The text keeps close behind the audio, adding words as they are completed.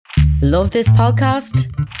Love this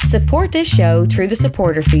podcast? Support this show through the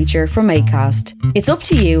supporter feature from Acast. It's up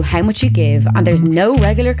to you how much you give and there's no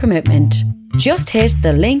regular commitment. Just hit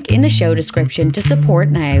the link in the show description to support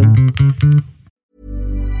now.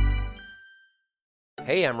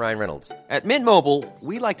 Hey, I'm Ryan Reynolds. At Mint Mobile,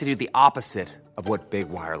 we like to do the opposite of what Big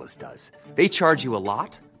Wireless does. They charge you a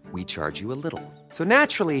lot, we charge you a little. So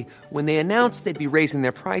naturally, when they announced they'd be raising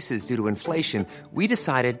their prices due to inflation, we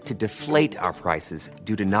decided to deflate our prices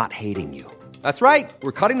due to not hating you. That's right.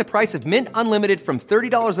 We're cutting the price of Mint Unlimited from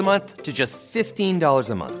 $30 a month to just $15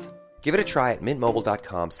 a month. Give it a try at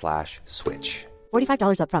mintmobile.com/switch.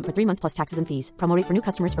 $45 up front for 3 months plus taxes and fees. Promo rate for new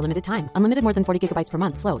customers for limited time. Unlimited more than 40 gigabytes per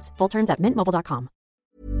month. Slows full terms at mintmobile.com.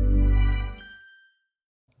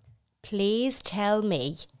 Please tell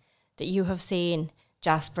me that you have seen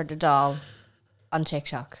Jasper the Doll on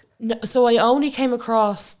TikTok. No, so I only came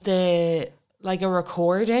across a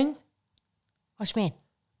recording, What do you mean?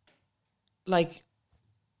 like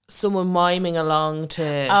someone miming along to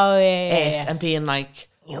yeah. and being like,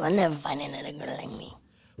 You will never find another girl like me.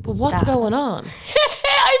 but what's going on?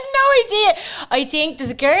 I have no idea. I think there's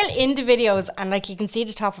a girl in the videos and like you can see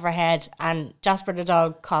the top of her head and Jasper the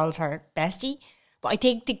Doll calls her bestie. But I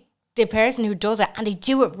think the person who does it, and they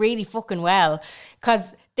do it really fucking well,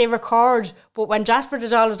 because they record, but when Jasper the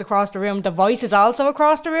Doll is across the room, the voice is also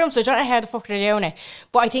across the room, so I don't know how the fuck they're doing it.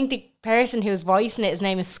 But I think the person who's voicing it, his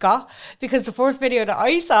name is Scott, because the first video that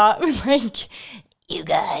I saw, it was like, you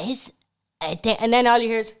guys, I think, and then all you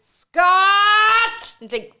hear is, Scott!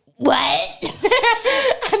 And it's like, what?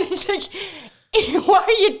 And it's like, what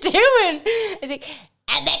are you doing? It's like,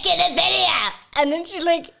 I'm making a video. And then she's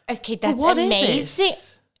like, okay, that's what amazing. is this?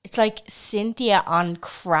 It's like Cynthia on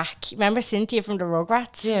crack. Remember Cynthia from the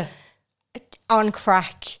Rugrats? Yeah. On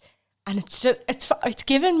crack. And it's just, it's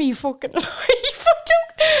giving me fucking life.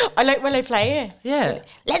 I like when I play it. Yeah.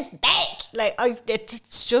 Let's bake.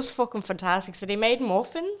 It's just fucking fantastic. So they made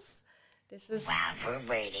muffins. This is... While we're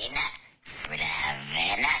waiting for the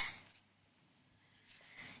oven,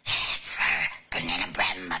 for banana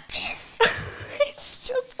bread muffins, It's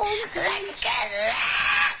just... let's get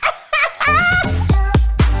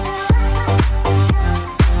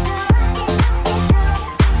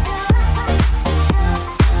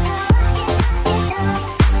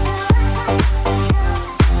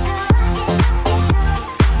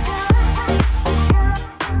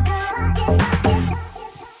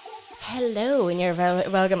Hello, and you're very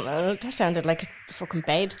welcome. Oh, that sounded like a fucking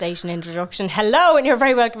Babe Station introduction. Hello, and you're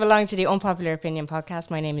very welcome along to the Unpopular Opinion podcast.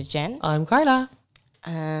 My name is Jen. I'm Carla.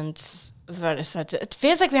 And it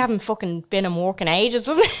feels like we haven't fucking been in work in ages,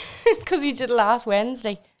 doesn't it? Because we did it last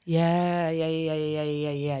Wednesday. Yeah.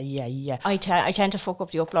 I tend to fuck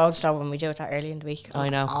up the uploads though when we do it that early in the week. I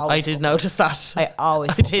know. Always I did fuck notice that. I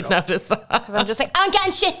always I did notice that. because I'm just like, I'm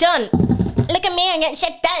getting shit done. Look at me, I'm getting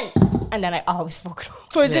shit done. And then I always fuck it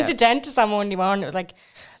up. I was at the dentist on Monday morning. It was like,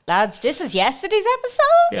 lads, this is yesterday's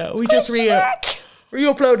episode. Yeah, we just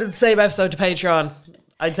re-uploaded the same episode to Patreon.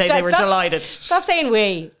 I'd say they were delighted. Stop saying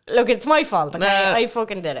we. Look, it's my fault. Okay? I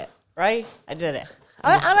fucking did it. Right? I did it.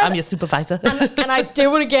 I'm your supervisor. And I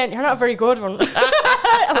do it again. You're not a very good one.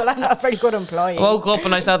 Well, I'm not a very good employee. I woke up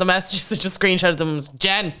and I saw the messages. I just screenshotted them.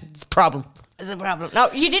 Jen, it's a problem. It's a problem.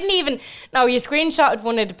 No, you didn't even... No, you screenshotted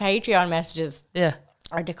one of the Patreon messages. Yeah.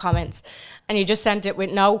 Or the comments. And you just sent it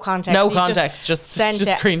with no context. No you context. Just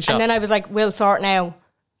screenshot. And then I was like, we'll sort now.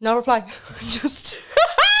 No reply. Just...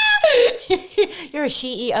 You're a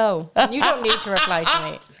CEO. And you don't need to reply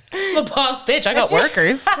to me. I'm a boss bitch. I got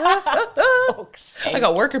workers. I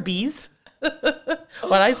got worker bees.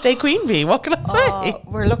 Well, I stay queen bee. What can I say?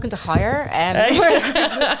 We're looking to hire.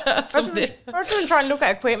 We're trying to look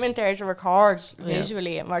at equipment there to record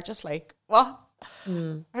visually, and we're just like, what?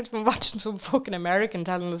 I've been watching some fucking American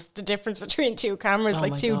telling us the difference between two cameras,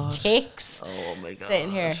 like two ticks. Oh my god!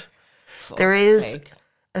 Sitting here, there is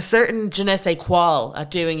a certain je ne sais quoi at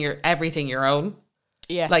doing everything your own.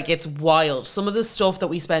 Yeah, like it's wild. Some of the stuff that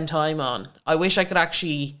we spend time on, I wish I could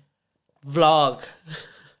actually vlog.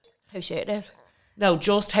 How shit it is. No,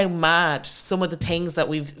 just how mad some of the things that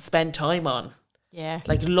we've spent time on. Yeah.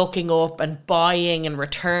 Like looking up and buying and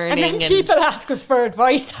returning. And then people ask us for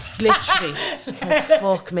advice. Literally. Oh,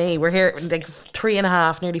 fuck me. We're here like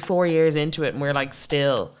 3.5, nearly 4 years into it and we're like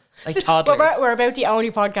still like toddlers. We're about the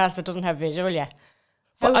only podcast that doesn't have visual yet.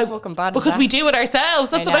 How fucking bad because is that? we do it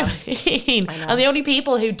ourselves. That's what I mean. And the only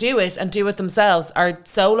people who do it and do it themselves are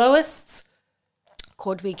soloists.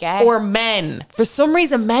 Could we get? Or men. For some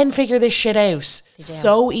reason, men figure this shit out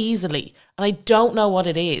so easily. And I don't know what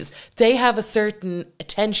it is. They have a certain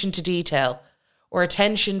attention to detail or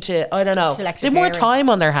attention to, I don't know. They Selective have more hearing. time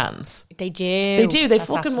on their hands. They do. They do. They That's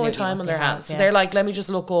fucking more absolutely time what on they their have, hands. So yeah. they're like, let me just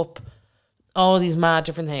look up all these mad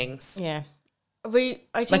different things. Yeah. I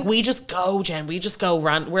think Like we just go, Jen. We just go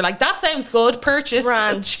rant. We're like, that sounds good. Purchase.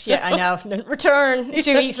 rant. Yeah, I know. And then return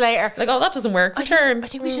 2 weeks later. Like, oh, that doesn't work. Return. I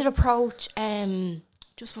think we should approach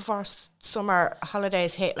just before summer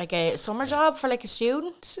holidays hit, like a summer job for like a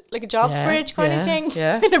student, like a jobs Yeah, bridge kind of yeah, thing.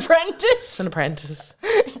 yeah. An apprentice. An apprentice.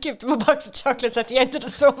 Give them a box of chocolates at the end of the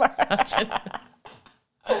summer.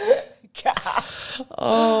 Gas.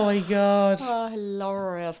 Oh my God. Oh,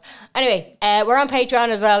 hilarious. Anyway, we're on Patreon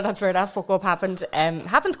as well. That's where that fuck up happened.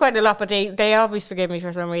 Happens quite a lot, but they always forgive me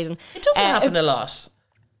for some reason. It doesn't happen a lot.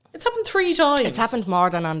 It's happened 3 times. It's happened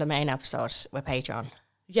more than on the main episode with Patreon.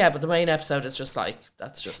 Yeah, but the main episode is just like,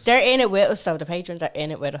 that's just... They're in it with us, though. The patrons are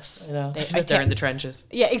in it with us. You know, They- they're in the trenches.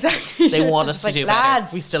 Yeah, exactly. They want It's us to like, do lads,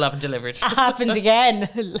 better. We still haven't delivered. it happened again.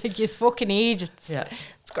 Like, you fucking idiots. Yeah.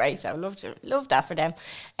 It's great. I love that for them.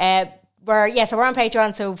 We're on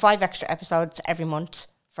Patreon, so 5 extra episodes every month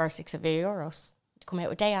for €6. Come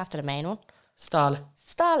out a day after the main one. Stall.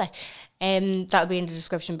 That'll be in the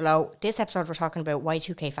description below. This episode we're talking about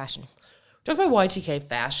Y2K fashion. Talk about Y2K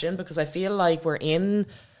fashion because I feel like we're in...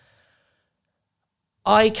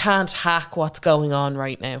 I can't hack what's going on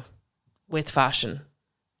right now with fashion.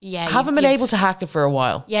 Yeah, I haven't been able to hack it for a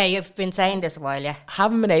while. Yeah, you've been saying this a while, yeah.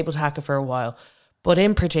 Haven't been able to hack it for a while. But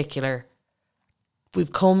in particular,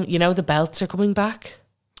 we've come, you know, the belts are coming back.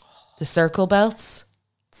 The circle belts.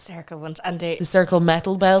 Circle ones. And The circle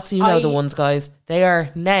metal belts. You know the ones, guys. They are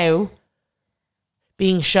now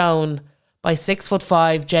being shown by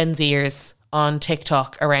 6'5" Gen Zers on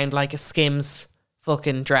TikTok around like a Skims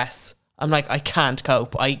fucking dress. I'm like, I can't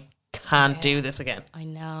cope. I can't do this again. I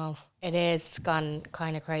know. It is gone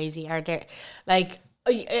kind of crazy. Are there, like,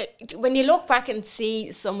 when you look back and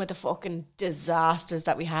see some of the fucking disasters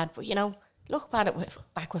that we had, but, you know, look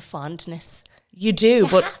back with fondness. You do,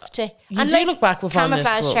 but Have to. you do look back with fondness.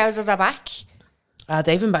 Camouflage but- trousers are back.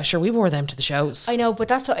 They've been back. Sure, we wore them to the shows. I know, but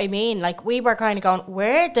that's what I mean. Like, we were kind of going,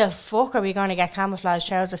 where the fuck are we going to get camouflage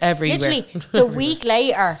trousers? Everywhere. Literally, the week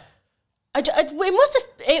later,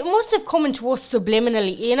 it must have come into us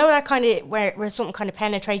subliminally. You know, that kind of where something kind of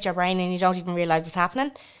penetrates your brain and you don't even realise it's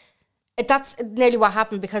happening. That's nearly what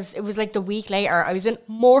happened, because it was like the week later I was in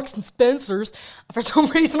Marks and Spencer's, and for some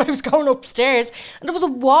reason I was going upstairs and there was a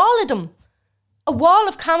wall of them. A wall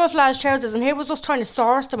of camouflage trousers, and here was us trying to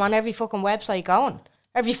source them on every fucking website going.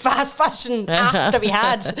 Every fast fashion app that we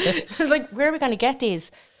had. It was like, where are we going to get these?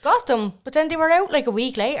 Got them, but then they were out like a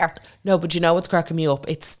week later. No, but you know what's cracking me up?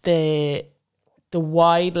 It's the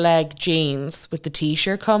wide leg jeans with the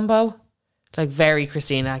t-shirt combo. Like very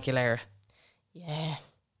Christina Aguilera. Yeah.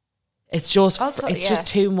 It's just Also, it's yeah. just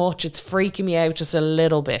too much. It's freaking me out just a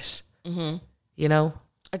little bit. Mm-hmm. You know?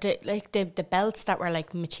 The belts that were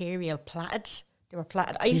like material plaited. They were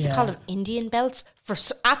plaited. I used to call them Indian belts.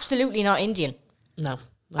 Absolutely not Indian. No.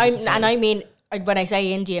 I mean, when I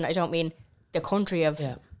say Indian, I don't mean the country of,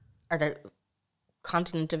 or the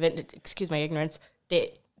continent of it, excuse my ignorance,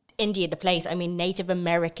 the India, the place. I mean, Native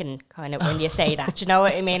American kind of, when you say that. You know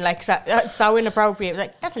what I mean? Like, so inappropriate.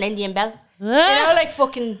 Like, that's an Indian belt. You know, like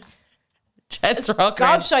fucking Jen's rocking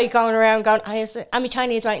around. gobshite going around going, I'm a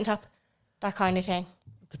Chinese right on top. That kind of thing.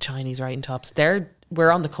 The Chinese writing tops.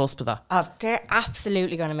 We're on the cusp of that. Oh, they're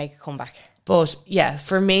absolutely going to make a comeback. But yeah,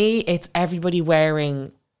 for me, it's everybody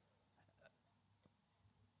wearing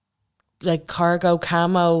like cargo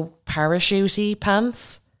camo parachute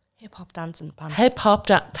pants. Hip hop dancing pants.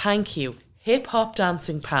 Thank you. Hip hop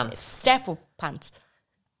dancing pants. Step up pants.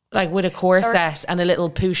 Like with a corset and a little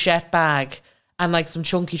pochette bag and like some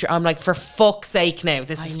chunky. I'm like, for fuck's sake now,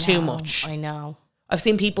 this is too much. I know. I've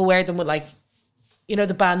seen people wear them with like, you know,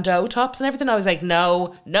 the bandeau tops and everything. I was like,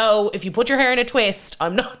 no, if you put your hair in a twist,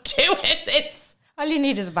 I'm not doing this. All you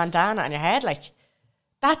need is a bandana on your head. Like,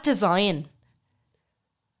 that design,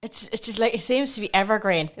 it's just like, it seems to be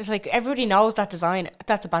evergreen. It's like everybody knows that design.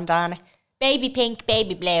 That's a bandana. Baby pink,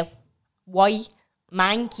 baby blue, white,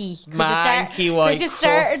 manky. Manky white, Because you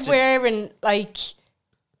started crusted. wearing like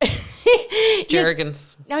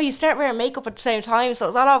Jergens. No, you start wearing makeup at the same time, so it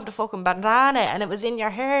was all over the fucking bandana, and it was in your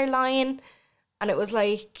hairline, and it was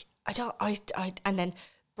like and then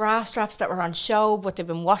bra straps that were on show, but they've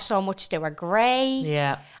been washed so much they were grey.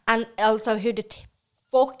 Yeah. And also, who the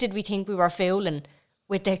fuck did we think we were fooling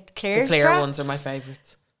with the clear The clear straps? ones are my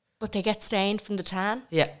favourites. But they get stained from the tan.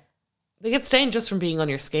 Yeah. They get stained just from being on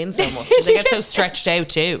your skin so much. They get so stretched out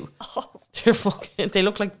too. They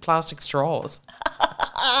look like plastic straws.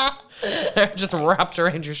 They're just wrapped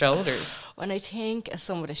around your shoulders. When I think of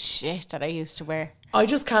some of the shit that I used to wear, I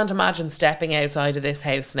just can't imagine stepping outside of this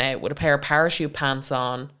house now with a pair of parachute pants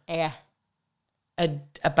on, Yeah.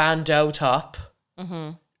 a bandeau top,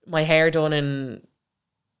 my hair done in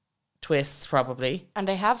twists probably. And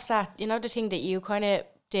they have that, you know, the thing that you kind of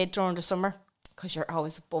did during the summer, because you're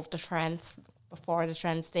always above the trends, before the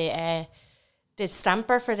trends, the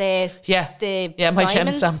stamper for the my gem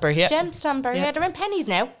diamonds. stamper, yeah. Gem stamper, yeah, they're in pennies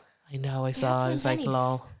now. I know, I saw, I was like,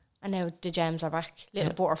 lol. And now the gems are back.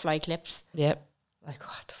 Little butterfly clips. Yep. Like,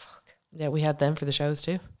 what the fuck? Yeah, we had them for the shows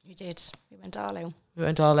too. We did. We went all out. We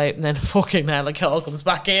went all out and then fucking now like it all comes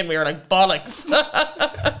back in. We were like, bollocks.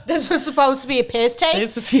 This was supposed to be a piss take.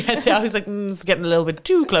 I was like, it's getting a little bit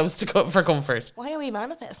too close to for comfort. Why are we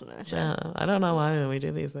manifesting it? Yeah, I don't know why we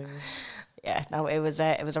do these things. Yeah, no, it was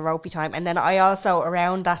a ropey time. And then I also,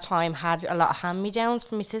 around that time, had a lot of hand-me-downs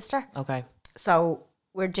from my sister. Okay. So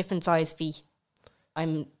we're different size feet.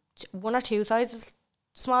 I'm 1 or 2 sizes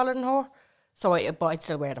smaller than her. But I'd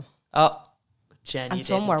still wear them. Oh, Jen, you and didn't.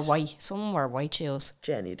 some were white. Some were white shoes.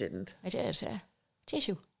 Jen, you didn't. I did, yeah.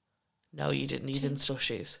 Tissue. No, you didn't. You didn't stuff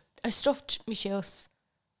shoes. I stuffed my shoes.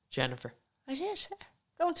 Jennifer. I did, yeah.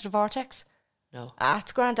 Going to the Vortex. No.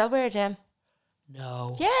 It's grand, I'll wear them.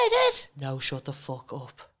 No. Yeah, I did. No, shut the fuck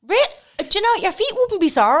up. Do you know, your feet wouldn't be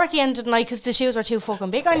sore at the end of the night because the shoes are too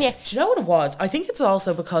fucking big on you. Do you know what it was? I think it's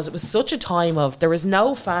also because it was such a time of, there was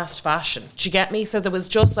no fast fashion. Do you get me? So there was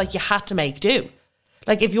just like, you had to make do.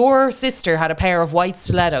 Like if your sister had a pair of white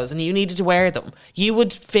stilettos and you needed to wear them, you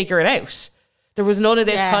would figure it out. There was none of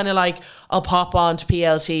this kind of like, I'll pop on to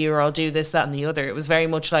PLT or I'll do this, that and the other. It was very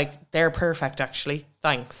much like, they're perfect actually.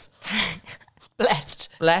 Thanks. Blessed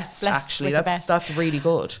actually. That's really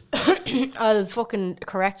good. I'll fucking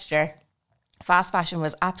correct you there. Fast fashion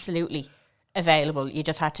was absolutely available. You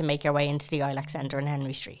just had to make your way into the Ilex Centre in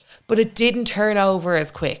Henry Street. But it didn't turn over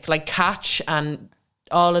as quick. Like Catch and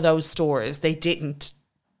all of those stores, they didn't.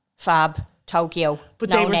 Fab, Tokyo.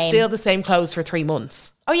 But they were still the same clothes for 3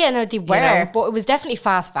 months. Oh yeah, no, they were. But it was definitely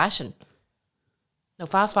fast fashion. No,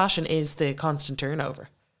 fast fashion is the constant turnover.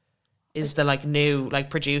 Is the like new, like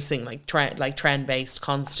producing, like trend based,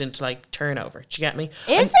 constant like turnover. Do you get me?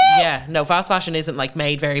 Is it? Yeah. No, fast fashion isn't like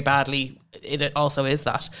made very badly. It also is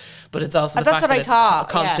that, but it's also the that's fact what that I thought.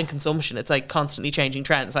 Constant consumption. It's like constantly changing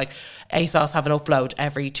trends. Like ASOS have an upload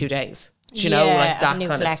every 2 days. Do you know, like that new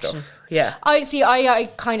kind collection. of stuff? Yeah. I see. I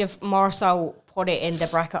kind of more so put it in the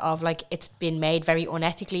bracket of like it's been made very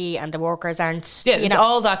unethically and the workers aren't. Yeah, it's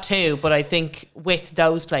all that too. But I think with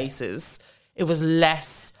those places, it was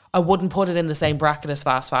less. I wouldn't put it in the same bracket as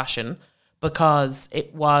fast fashion because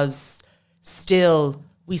it was still,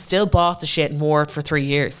 we still bought the shit and wore it for 3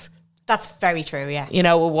 years. That's very true, yeah. You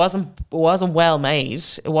know, it wasn't well made.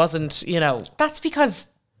 It wasn't, you know. That's because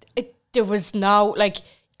there was no, like,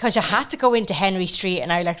 because you had to go into Henry Street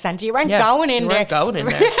and Ilex Centre. You weren't going in there. You weren't going in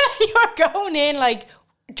there. You were going in, like,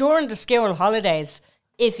 during the school holidays,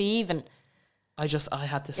 if even. I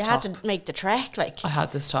had this top. You had to make the trek, like. I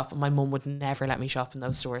had this top and my mum would never let me shop in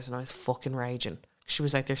those stores and I was fucking raging. She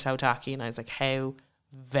was like, they're so tacky. And I was like, how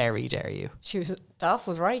very dare you? Daft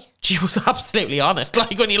was right. She was absolutely on it.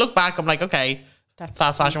 Like, when you look back, I'm like, okay, that's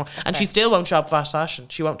fast fashion. And she still won't shop fast fashion.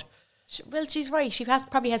 She won't. Well, she's right. She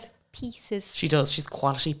probably has pieces. She does. She's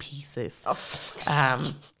quality pieces.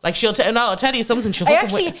 Like I'll tell you something. I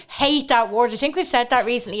actually hate that word. I think we've said that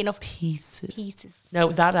recently enough. Pieces. No,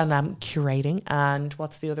 that and curating. And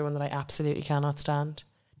what's the other one that I absolutely cannot stand?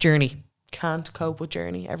 Journey. Can't cope with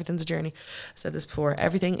journey. Everything's a journey. I said this before.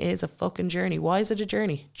 Everything is a fucking journey. Why is it a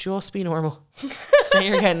journey? Just be normal. Say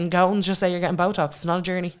you're getting gones. Just say you're getting Botox. It's not a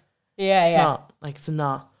journey. Yeah, it's not. Like, it's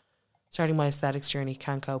not. Starting my aesthetics journey.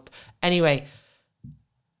 Can't cope. Anyway.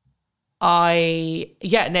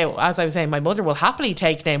 Now, as I was saying, my mother will happily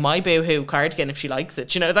take now my boohoo cardigan if she likes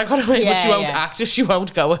it, you know, that kind of way, but she won't act if she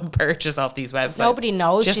won't go and purchase off these websites. Nobody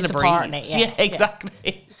knows she's supporting it. Yeah,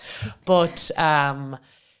 exactly. But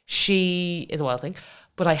she is a wild thing.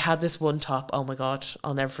 But I had this one top, oh my God,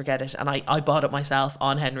 I'll never forget it. And I bought it myself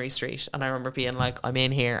on Henry Street. And I remember being like, I'm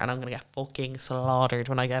in here and I'm going to get fucking slaughtered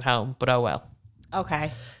when I get home. But oh well.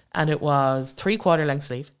 Okay. And it was 3/4 length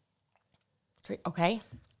sleeve. Okay.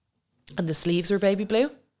 And the sleeves were baby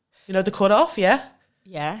blue. You know, the cut off, yeah?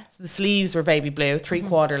 Yeah. So the sleeves were baby blue,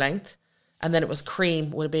 3/4 length. And then it was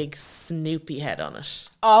cream with a big Snoopy head on it.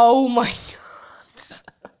 Oh my God.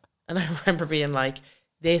 And I remember being like,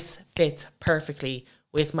 this fits perfectly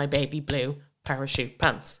with my baby blue parachute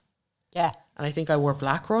pants. Yeah. And I think I wore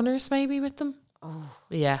black runners maybe with them. Oh.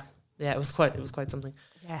 Yeah. Yeah, it was quite something.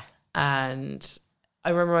 Yeah. And I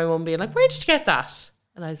remember my mum being like, where did you get that?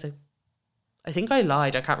 And I was like, I think I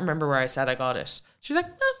lied. I can't remember where I said I got it. She was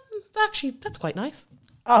like, no, actually, that's quite nice.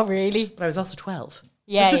 Oh, really? But I was also 12.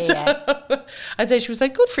 Yeah, yeah. I'd say she was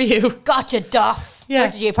like, good for you. Gotcha, Duff. Yeah.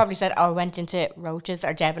 What did you probably said? Oh, I went into Roaches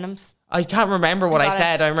or Debenhams. I can't remember what I Got it.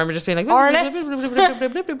 said. I remember just being like... Arnott's.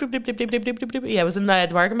 Yeah, it was in the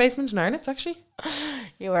bargain basement in Arnott's, actually.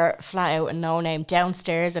 You were flat out and no name.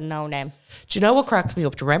 Downstairs and no name. Do you know what cracks me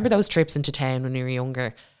up? Do you remember those trips into town when you were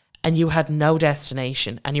younger and you had no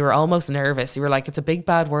destination and you were almost nervous? You were like, it's a big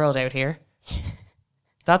bad world out here.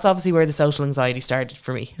 That's obviously where the social anxiety started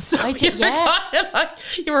for me. So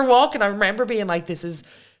you were walking. I remember being like, this is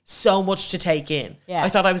so much to take in. Yeah. I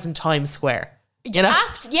thought I was in Times Square. You know?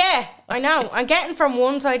 Yeah, I know. I'm getting from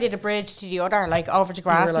one side of the bridge to the other, like over to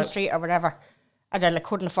Grafton like- Street or whatever. And I like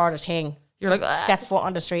couldn't afford a thing. You're like, "Ah." Step foot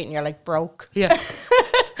on the street and you're like broke. Yeah.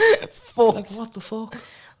 Fuck. Like, what the fuck?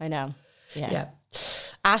 I know. Yeah. Yeah.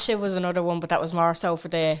 Asha was another one, but that was more so for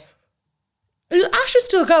the Ash is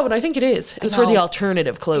still going. I think it is. It was for the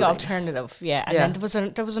alternative clothing. alternative. Yeah. And Yeah. then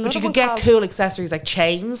there was another But you one could get called- cool accessories like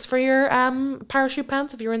chains for your parachute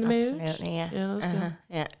pants if you're in the mood. Absolutely, yeah. Yeah, that was cool.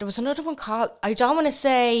 Yeah. There was another one called, I don't want to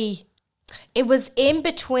say, it was in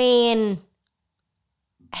between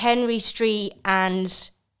Henry Street and,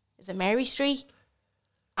 is it Mary Street?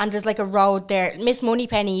 And there's like a road there. Miss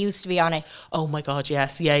Moneypenny used to be on it. Oh my God,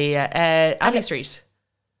 yes. Yeah. Abbey Street.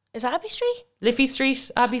 Is that Abbey Street? Liffey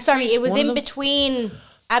Street, Abbey Sorry, Street. it was one of in them. between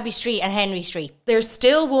Abbey Street and Henry Street. There's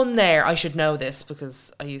still one there. I should know this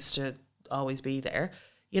because I used to always be there.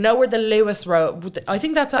 You know where the Lewis Road, I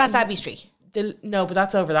think that's Abbey Street. No, but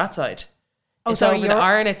that's over that side. Oh, It's sorry, over the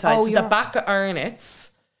Arnott side. oh, So the you're- back of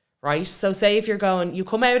Arnott's, right? So say if you're going, you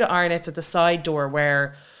come out of Arnott's at the side door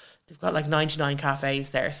where they've got like 99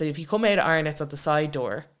 cafes there. So if you come out of Arnott's at the side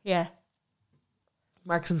door, Yeah.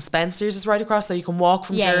 Marks and Spencer's is right across, so you can walk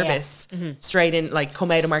from Yeah, yeah. Jervis straight in, like come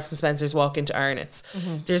out of Marks and Spencer's, walk into Arnott's.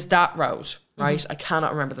 There's that road, right? I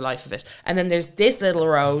cannot remember the life of it. And then there's this little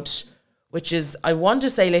road, which is, I want to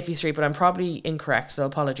say Liffey Street, but I'm probably incorrect, so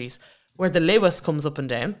apologies, where the Lewis comes up and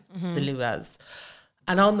down, the Lewis.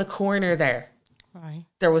 And on the corner there, Right.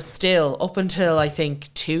 there was still, up until I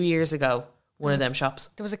think 2 years ago, one of them shops.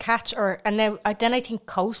 There was a catch, and then I think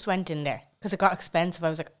Coast went in there because it got expensive. I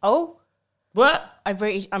was like, oh. What?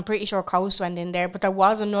 I'm pretty sure Coast went in there, but there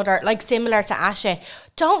was another, like similar to Asha.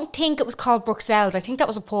 Don't think it was called Bruxelles. I think that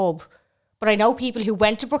was a pub. But I know people who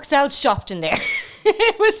went to Bruxelles shopped in there.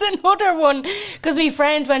 It was another one because my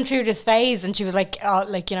friend went through this phase and she was like, oh,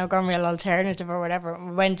 like, you know, going real alternative or whatever.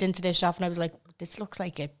 We went into this shop and I was like, this looks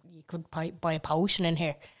like it. You could buy a potion in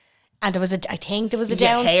here. And I think there was a You get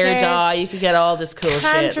downstairs. hair dye, you could get all this cool shit.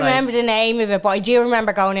 Can't remember the name of it, but I do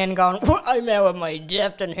remember going in and going, I'm out with my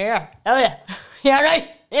gift in here. Oh yeah. Yeah, right.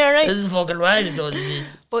 Yeah, right. This is fucking right, is what this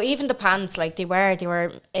is. But even the pants, like they were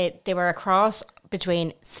a cross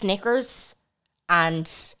between Snickers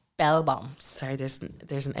and Bell Bombs. Sorry, there's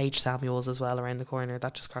an H. Samuels as well around the corner.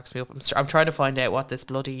 That just cracks me up. I'm trying to find out what this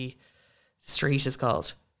bloody street is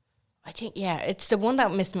called. I think, yeah, it's the one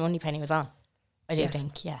that Miss Moneypenny was on. I do Yes.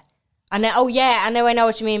 think, yeah. And then, I know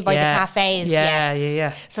what you mean by the cafes. Yeah, yes.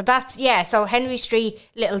 yeah. So that's, so Henry Street,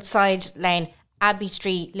 little side lane, Abbey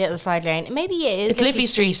Street, little side lane. Maybe it is It's Liffey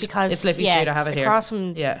Street. because It's Liffey Street, I have it here. across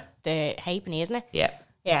from Yeah. the Halfpenny, isn't it? Yeah.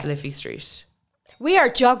 Yeah. It's Liffey Street. We are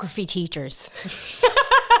geography teachers.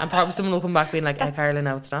 And probably someone will come back being like, Carla,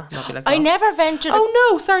 no, it's not. And I'll be like, I oh. never ventured. Oh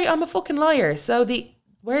no, sorry, I'm a fucking liar. So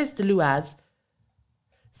where's the Luaz?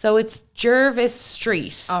 So it's Jervis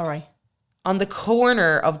Street. All right. On the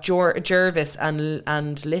corner of Jervis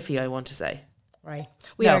and Liffey, I want to say. Right.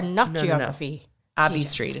 We No, are not no. geography. Abbey teachers.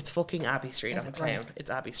 Street. It's fucking Abbey Street. I'm a it clown. right? It's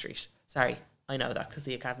Abbey Street. Sorry, I know that because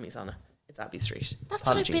the academy's on it. It's Abbey Street. That's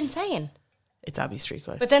Apologies. what I've been saying. It's Abbey Street,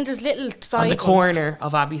 guys. But then there's little side on the ones. corner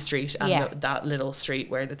of Abbey Street and Yeah. that little street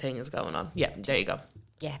where the thing is going on. Yeah, there you go.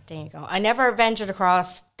 Yeah, there you go. I never ventured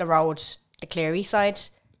across the road, the Cleary side,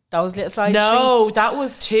 those little side No, streets.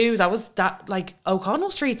 that was like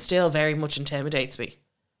O'Connell Street still very much intimidates me.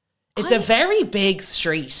 It's a very big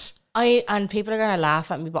street. And people are gonna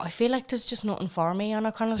laugh at me, but I feel like there's just nothing for me on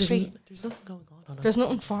O'Connell Street. There's nothing going on it. There's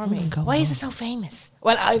nothing for me. going Why is it so famous?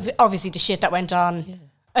 Well, obviously the shit that went on.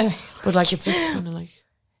 But like it's just kind of like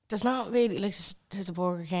There's not really, like, there's a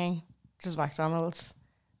Burger King, there's McDonald's,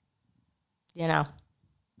 you know.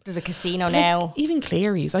 There's a casino now. even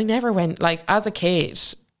Cleary's. I never went, like as a kid,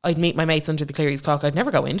 I'd meet my mates under the Cleary's clock. I'd never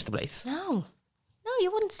go into the place. No,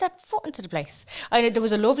 you wouldn't step foot into the place. I know there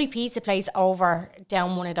was a lovely pizza place over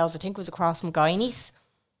down one of those. I think it was across from Guineas,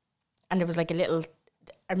 and there was like a little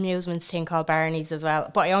amusement thing called Barney's as well.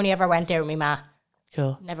 But I only ever went there with my ma.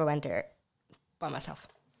 Cool. Never went there by myself.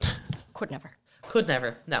 Could never. Could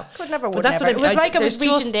never. No. Could never, But would that's never. what It was like I was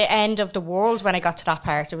there's reaching the end of the world when I got to that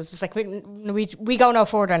part. It was just like, we go no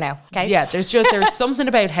further now, okay? Yeah, there's something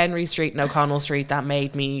about Henry Street and O'Connell Street that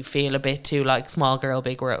made me feel a bit too like small girl,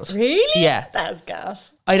 big world. Really? Yeah. That's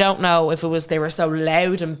gas. I don't know if it was they were so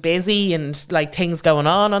loud and busy and like things going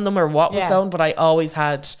on them or what was going, but I always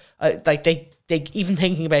had like they even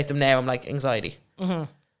thinking about them now, I'm like anxiety. Mm-hmm.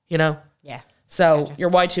 You know? Yeah. So your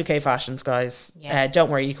Y2K fashions, guys, Yeah. don't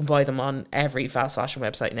worry, you can buy them on every fast fashion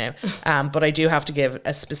website now. But I do have to give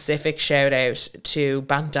a specific shout out to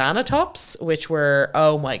bandana tops, which were,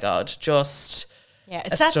 oh my God, just Yeah, a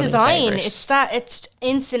it's that stunning design. favourite. It's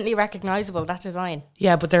instantly recognizable, that design.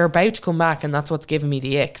 Yeah, but they're about to come back and that's what's giving me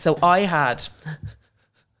the ick. So I had,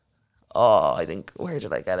 I think, where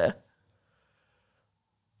did I get it?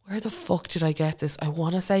 Where the fuck did I get this? I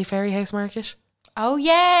want to say Ferry House Market. Oh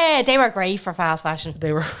yeah, they were great for fast fashion.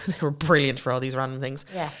 They were brilliant for all these random things.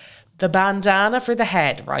 Yeah. The bandana for the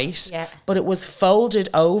head, right? Yeah. But it was folded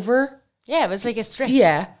over. Yeah, it was like a strip.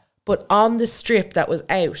 Yeah. But on the strip that was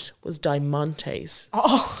out was diamantes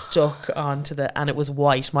stuck onto and it was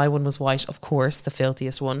white. My one was white, of course, the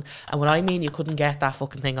filthiest one. And when I mean you couldn't get that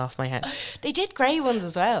fucking thing off my head. They did grey ones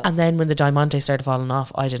as well. And then when the diamante started falling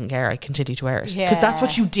off, I didn't care. I continued to wear it. Because that's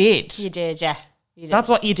what you did. You did, yeah. You did. That's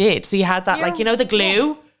what you did. So you had that, like, you know, the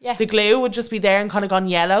glue? Yeah. The glue would just be there and kind of gone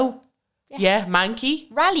yellow. Yeah, manky.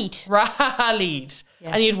 Rallied.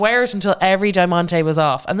 Yeah. And you'd wear it until every diamante was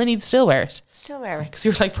off. And then you'd still wear it. Still wear it. Because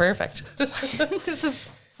you were like, perfect. This is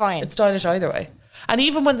fine. It's stylish either way. And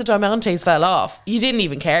even when the diamantes fell off, you didn't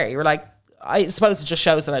even care. You were like, I suppose it just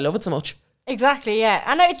shows that I love it so much. Exactly, yeah.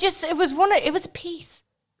 And it was a piece.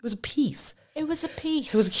 It was a piece. It was a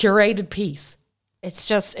piece. It was a curated piece.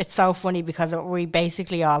 It's so funny because we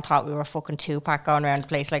basically all thought we were fucking Tupac going around the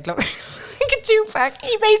place like, look, like a Tupac.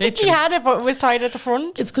 He basically Literally. had it, but it was tied at the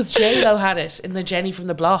front. It's because J-Lo had it in the Jenny from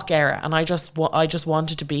the Block era, and I just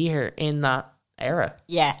wanted to be her in that era.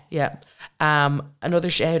 Yeah. Yeah.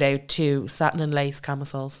 Another shout out to satin and lace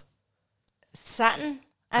camisoles. Satin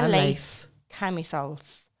and lace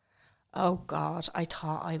camisoles. Oh God, I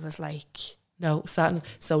thought I was like... No, satin.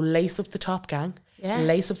 So lace up the top, gang. Yeah.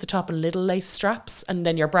 Lace up the top and little lace straps, and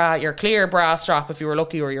then your clear bra strap if you were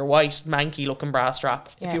lucky, or your white manky looking bra strap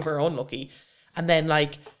if you were unlucky, and then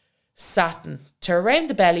like satin to around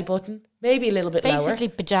the belly button, maybe a little bit lower. Basically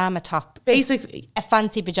pajama top. Basically a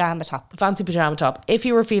fancy pajama top. Fancy pajama top. If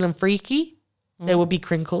you were feeling freaky, they would be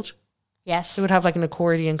crinkled. Yes. They would have like an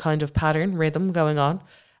accordion kind of pattern rhythm going on.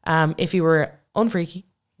 If you were unfreaky,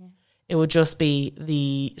 it would just be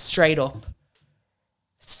the straight up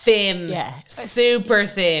thin, super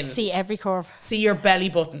thin. See every curve. See your belly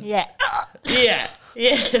button. Yeah. Yeah.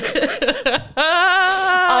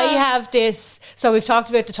 I have this. So we've talked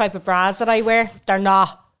about the type of bras that I wear. They're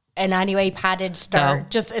not in any way padded. They're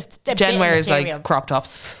just it's a Jen bit wears material. like crop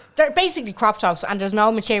tops. They're basically crop tops, and there's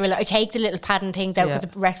no material. I take the little padding things out because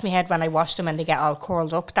Yeah. it wrecks my head when I wash them and they get all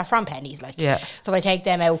curled up. They're from Pennies, like. Yeah. So I take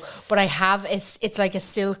them out, but I have it's like a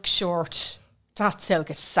silk short. It's not silk,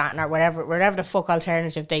 it's satin or whatever the fuck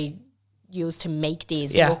alternative they use to make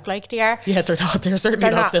these look like they are. Yeah, they're not. They're certainly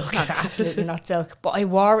not silk. No, they're absolutely not silk. But I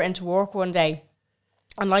wore it into work one day,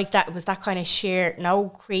 and like that, it was that kind of sheer, no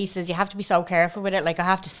creases. You have to be so careful with it. Like I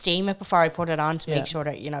have to steam it before I put it on to make sure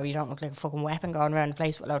that, you know, you don't look like a fucking weapon going around the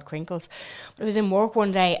place with a load of crinkles. But I was in work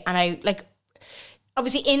one day, and I like,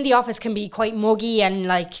 obviously in the office can be quite muggy and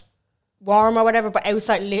like warm or whatever, but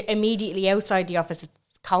outside, immediately outside the office,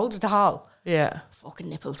 it's cold at the hall. Yeah. Fucking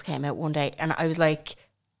nipples came out one day, and I was like,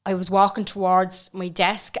 I was walking towards my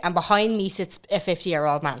desk, and behind me sits a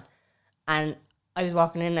 50-year-old man, and I was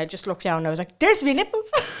walking in, and I just looked down, and I was like, there's my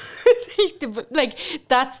nipples. Like,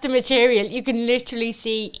 that's the material. You can literally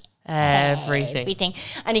see everything.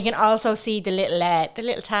 And you can also see the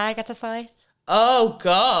little tag at the side. Oh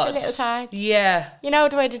God. The little tag. Yeah. You know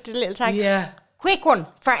the way the little tag? Yeah. Quick one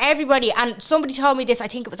for everybody. And somebody told me this, I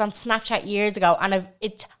think it was on Snapchat years ago, and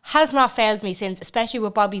it has not failed me since, especially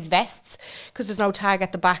with Bobby's vests, because there's no tag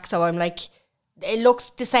at the back. So I'm like, it looks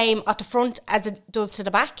the same at the front as it does to the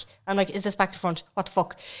back. I'm like, is this back to front? What the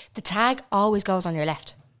fuck? The tag always goes on your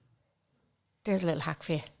left. There's a little hack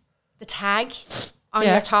for you. The tag on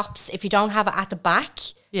your tops, if you don't have it at the back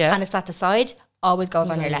and it's at the side, always goes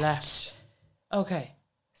on your left. Okay.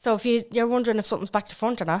 So if you're wondering if something's back to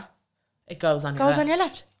front or not, it goes on your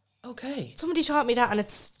left. Okay. Somebody taught me that, and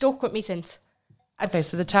it's stuck with me since. Okay,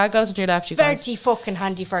 so the tag goes on your left, you guys. Very fucking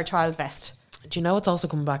handy for a child's vest. Do you know what's also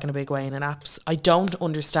coming back in a big way in apps? I don't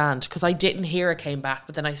understand, because I didn't hear it came back,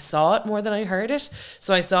 but then I saw it more than I heard it.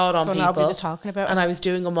 So I saw it on people. Nobody was talking about it. And I was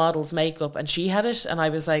doing a model's makeup, and she had it, and I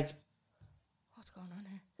was like, what's going on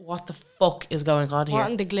here? what the fuck is going on here?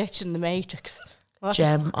 What in the glitch in the Matrix? What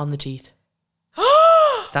Gem on the teeth.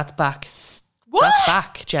 That's back. What? That's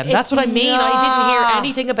back, Jen. That's It's what I mean. I didn't hear not.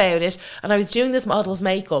 anything about it. And I was doing this model's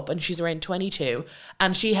makeup and she's around 22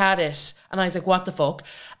 and she had it. And I was like, what the fuck?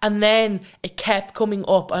 And then it kept coming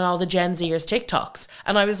up on all the Gen Zers TikToks.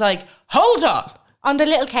 And I was like, hold on. On the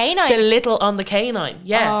little canine? The little on the canine.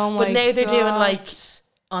 Yeah. Oh but my now they're doing God. like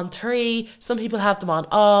on 3. Some people have them on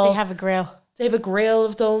all. They have a grill. They have a grill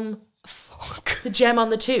of them. Fuck. The gem on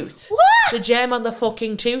the tooth. What? The gem on the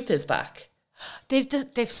fucking tooth is back. They've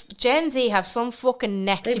Gen Z have some fucking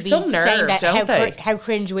neck They've to be some nerve, saying that don't they? how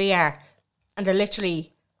cringe we are. And they're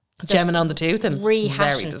literally Gemming on the tooth and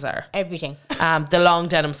rehashing very bizarre. everything. The long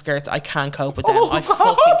denim skirts, I can't cope with them. I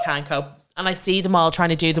fucking can't cope. And I see them all trying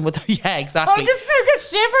to do them with yeah, exactly. I just get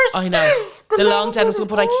shivers. I know. The long denim skirt,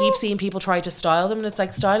 but I keep seeing people try to style them and it's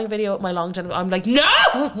like styling video with my long denim. I'm like,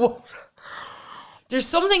 no! There's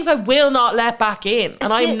some things I will not let back in.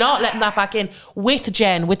 And I'm not letting that back in with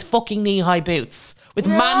Jen, with fucking knee-high boots. With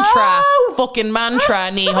fucking mantra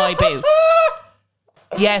knee-high boots.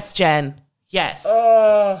 Yes, Jen. Yes.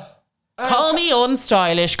 Call me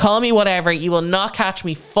unstylish, call me whatever. You will not catch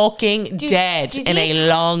me fucking dead in a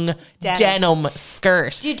long denim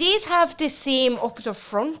skirt. Do these have the seam up the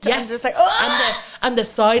front? Yes. And, it's like, And the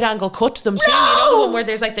side angle cut to them too. You know the one where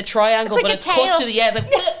there's like the triangle, It's like but a it's cut tail. to the it's like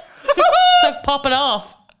it's like popping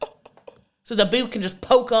off. So the boot can just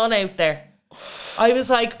poke on out there. I was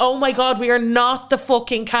like, oh my God, we are not the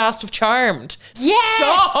fucking cast of Charmed. yes!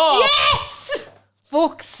 Stop! Yes!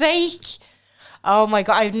 Fuck's sake. Oh my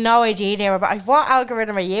God, I have no idea there. But what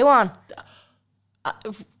algorithm are you on?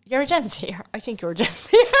 You're a Gen Z. I think you're a Gen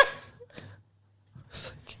Z.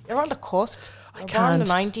 You're on the cusp. I You're born in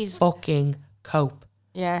can't the 90s. fucking cope.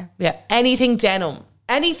 Yeah. Yeah, anything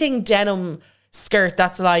denim skirt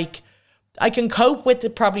that's like, I can cope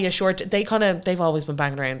with probably a short. They've always been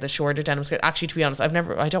banging around the shorter denim skirt. Actually, to be honest, I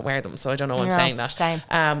don't wear them, so I don't know why I'm No, saying that. same.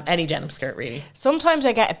 Any denim skirt really. Sometimes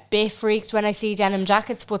I get a bit freaked when I see denim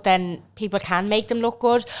jackets, but then people can make them look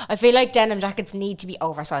good. I feel like denim jackets need to be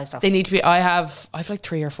oversized though. They need to be. I've like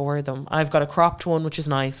 3 or 4 of them. I've got a cropped one, which is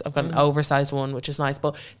nice. I've got an oversized one, which is nice.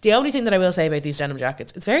 But the only thing that I will say about these denim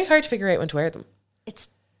jackets, it's very hard to figure out when to wear them. It's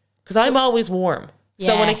Because I'm always warm.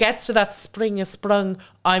 So when Yeah. it gets to that spring is sprung,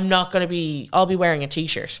 I'm not going to be, I'll be wearing a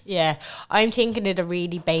t-shirt. yeah. I'm thinking of the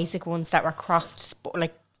really basic ones that were cropped, but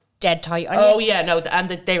like dead tight. on Oh you. yeah, no, and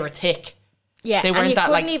they were thick. Yeah, They and weren't you that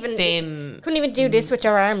like couldn't thin. Couldn't even do this with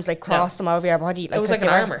your arms, like cross them over your body. It was 'cause like an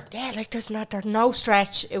they were- armour. Yeah, like there's no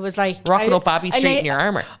stretch. It was like Rocking up Abbey Street in your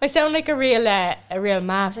armour. I sound like a real man.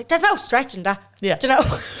 I was like, there's no stretch in that. Yeah. Do you know?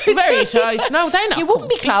 Very tight. No, they're not. You wouldn't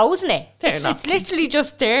be comfy. closing it. They're It's, not it's literally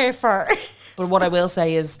just there for. But what I will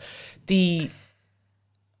say is the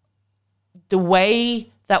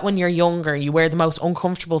way that when you're younger, you wear the most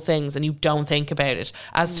uncomfortable things and you don't think about it.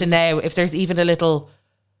 As to now, if there's even a little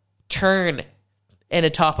turn in a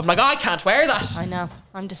top, I'm like, oh, I can't wear that. I know.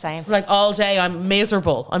 I'm the same. Like all day, I'm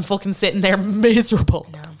miserable. I'm fucking sitting there miserable.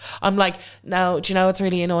 No. I'm like, no. Do you know what's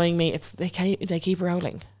really annoying me? It's they keep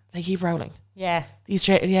rolling. They keep rolling. Yeah. These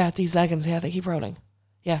leggings. Yeah, they keep rolling.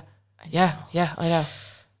 Yeah, I know.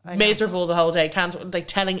 Miserable the whole day. Can't like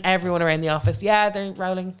telling everyone around the office. Yeah, they're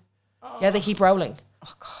rolling. Yeah, they keep rolling.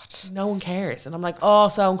 Oh God. No one cares, and I'm like, oh,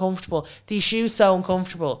 so uncomfortable. These shoes so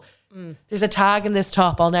uncomfortable. There's a tag in this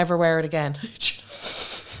top. I'll never wear it again.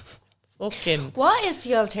 Fucking What is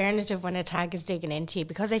the alternative when a tag is digging into you?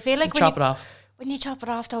 Because I feel like chop it off. When you chop it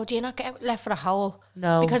off, though, do you not get left with a hole?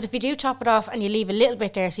 No. Because if you do chop it off and you leave a little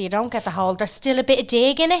bit there so you don't get the hole, there's still a bit of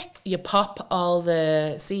dig in it. You pop all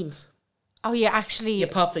the seams. Oh, you actually... You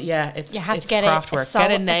pop it. Yeah, it's You have it's to get craft work. Get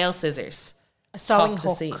a a nail scissors. a sewing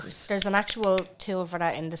pop the hook. seams. There's an actual tool for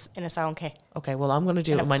that in a sewing kit. Okay, well, I'm gonna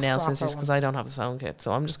do it And with a my nail proper scissors because I don't have a sewing kit.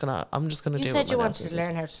 So I'm just gonna You do it. said with you my nail wanted to scissors.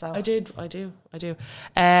 learn how to sew. I do.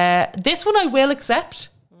 This one I will accept.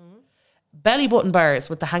 Belly button bars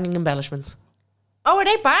with the hanging embellishments. Oh, are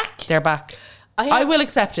they back? They're back. I I have- will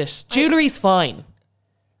accept it. Jewellery's fine.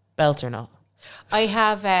 Belt or not. I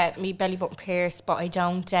have me belly button pierced, but I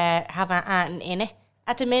don't have anything in it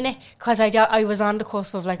at the minute because I was on the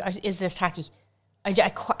cusp of like, is this tacky? I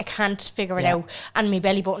can't figure it Yeah. out. And my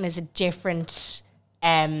belly button is a different,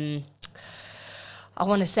 I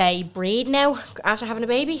want to say, breed now after having a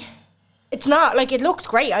baby. It's not like it looks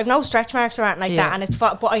great. I've no stretch marks or anything like Yeah. that, and it's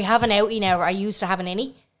fun, but I have an outie now. Where I used to have an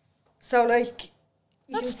innie, so like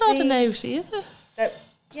That's not an outie, is it? but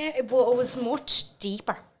it was much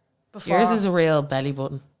deeper before. Yours is a real belly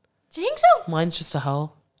button. Do you think so? Mine's just a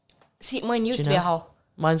hole. See, mine used Do you to be a know? hole.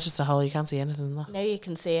 Mine's just a hole. You can't see anything in that. Now you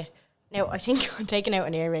can see it. Now, I think I'm taking out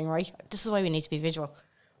an earring, right? This is why we need to be visual.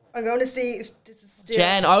 I'm going to see if this is still...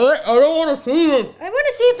 Jen, I don't want to see it. I want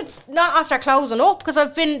to see if it's not after closing up, because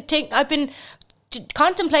I've been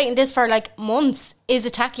contemplating this for like months. Is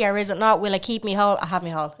it tacky or is it not? Will I keep me whole? I have me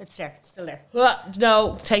whole. It's there. It's still there.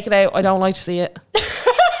 No, take it out. I don't like to see it.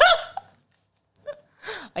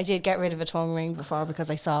 I did get rid of a tongue ring before because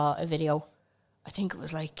I saw a video. I think it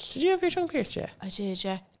was like... Did you have your tongue pierced, yeah? I did,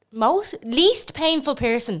 yeah. Least painful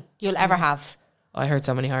piercing you'll ever have. I heard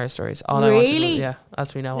so many horror stories. All Really? I want to do, yeah,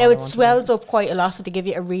 as we know. Now, it swells up quite a lot, so they give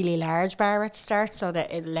you a really large bar at the start so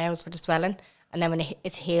that it allows for the swelling. And then when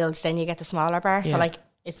it's healed, then you get the smaller bar. Yeah. So, like,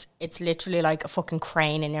 it's literally like a fucking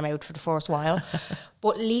crane in your mouth for the first while.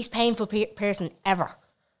 But least painful piercing ever.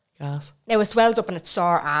 Gas. Now, it swells up and it's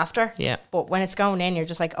sore after. Yeah. But when it's going in, you're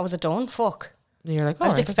just like, oh, was it done? Fuck. And you're like, oh, I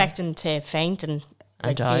was right, expecting to faint and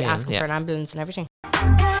like, be dying, asking yeah. for an ambulance and everything.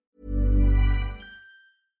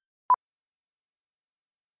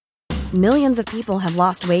 Millions of people have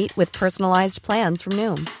lost weight with personalized plans from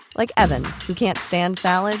Noom. Like Evan, who can't stand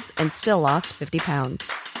salads and still lost 50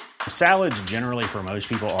 pounds. Salads generally for most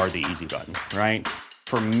people are the easy button, right?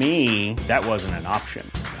 For me, that wasn't an option.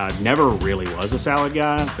 I never really was a salad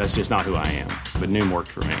guy. That's just not who I am. But Noom worked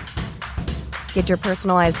for me. Get your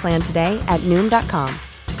personalized plan today at Noom.com.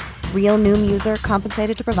 Real Noom user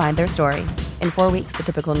compensated to provide their story. In 4 weeks, the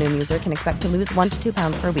typical Noom user can expect to lose 1 to 2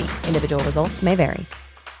 pounds per week. Individual results may vary.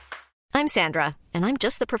 I'm Sandra, and I'm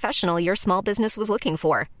just the professional your small business was looking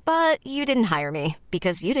for. But you didn't hire me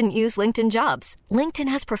because you didn't use LinkedIn Jobs. LinkedIn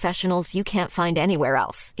has professionals you can't find anywhere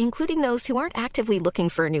else, including those who aren't actively looking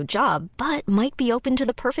for a new job, but might be open to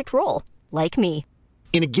the perfect role, like me.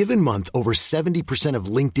 In a given month, over 70% of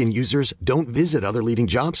LinkedIn users don't visit other leading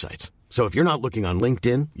job sites. So if you're not looking on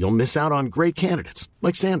LinkedIn, you'll miss out on great candidates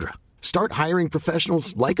like Sandra. Start hiring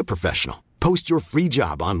professionals like a professional. Post your free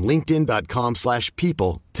job on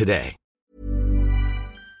linkedin.com/people today.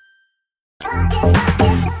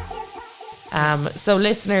 So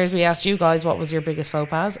listeners, we asked you guys what was your biggest faux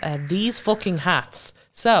pas. These fucking hats.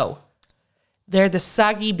 So they're the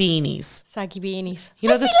saggy beanies. Saggy beanies. You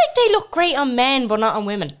know, I feel like they look great on men, but not on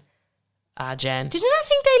women. Jen. Did you not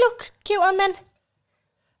think they look cute on men?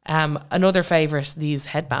 Another favourite, these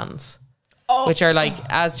headbands. Which are like,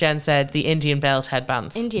 as Jen said, the Indian belt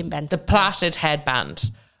headbands. Indian belt. The plaited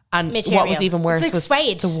headband. And Material. what was even worse like was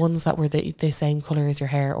suede. the ones that were the same colour as your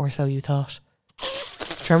hair, or so you thought. Do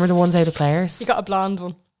you remember the ones out of Claire's? You got a blonde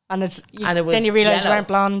one. And it was then you realised you yellow. weren't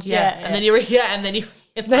blonde. Yeah. And then you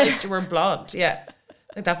realised you were blonde. Yeah.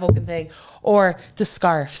 Like that fucking thing. Or the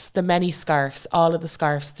scarves, the many scarves, all of the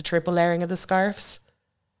scarves, the triple layering of the scarves.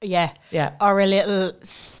 Yeah. Yeah. Or a little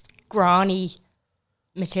scrawny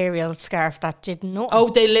material scarf that did not. Oh,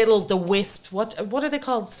 the wisp. What are they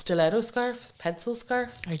called? Stiletto scarf? Pencil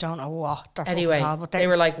scarf? I don't know what they're Anyway, called, but they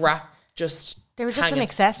were like wrap just. They were just hanging. an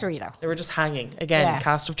accessory though. They were just hanging. Again, Yeah.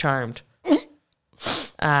 cast of Charmed.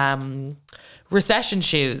 Recession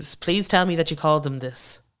shoes. Please tell me that you called them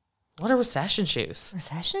this. What are recession shoes?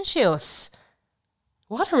 Recession shoes.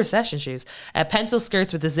 What are recession shoes? Pencil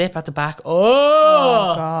skirts with a zip at the back.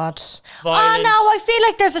 Oh God. Violent. Oh no, I feel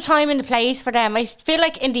like there's a time and a place for them. I feel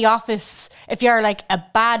like in the office, if you're like a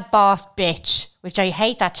bad boss bitch, which I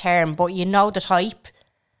hate that term, but you know the type.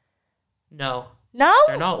 No. No?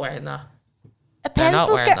 They're not wearing that. A They're not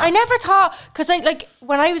pencil wearing skirt. that. I never thought, because like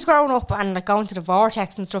when I was growing up and like going to the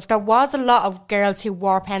Vortex and stuff, there was a lot of girls who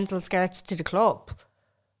wore pencil skirts to the club.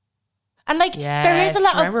 And like there is a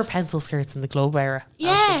lot remember pencil skirts in the club era. That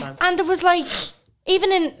was good yeah, times. and there was like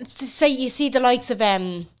even in say you see the likes of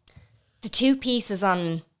the two pieces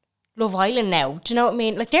on Love Island now. Do you know what I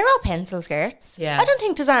mean? Like they're all pencil skirts. Yeah. I don't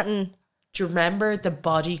think there's that in. Do you remember the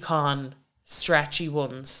bodycon stretchy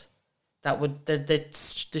ones? That would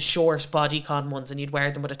the short bodycon ones, and you'd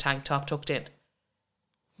wear them with a tank top tucked in.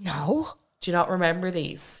 No. Do you not remember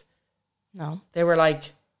these? No. They were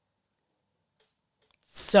like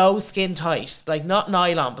so skin tight, like not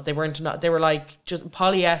nylon, but they weren't. They were like just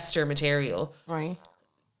polyester material. Right.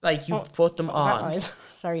 Like you put them What was that on. noise?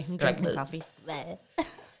 Sorry, I'm Like, drinking coffee.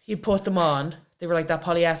 You put them on. They were like that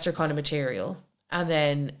polyester kind of material, and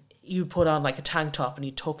then you put on like a tank top, and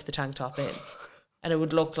you tuck the tank top in, and it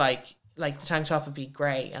would look like the tank top would be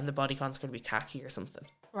grey, and the bodycon's going to be khaki or something.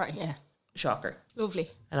 Right, yeah. Shocker.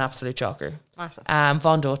 Lovely. An absolute shocker. Massive.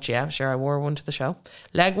 Von Dutch, yeah, sure, I wore one to the show.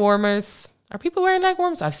 Leg warmers. Are people wearing leg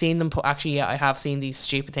warmers? I've seen them put, actually, yeah, I have seen these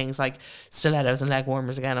stupid things like stilettos and leg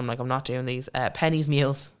warmers again. I'm like, I'm not doing these. Pennies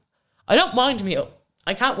meals. I don't mind meal.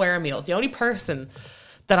 I can't wear a meal. The only person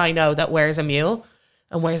that I know that wears a mule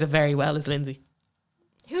and wears it very well is Lindsay.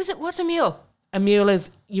 Who's it? What's a mule? A mule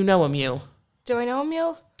is, you know a mule. Do I know a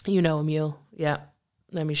mule? You know a mule, yeah.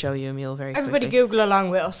 Let me show you a mule very Everybody quickly. Google along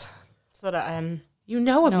with us so that You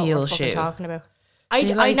know a know what mule we're fucking shoe. talking about.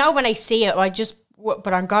 I know when I see it,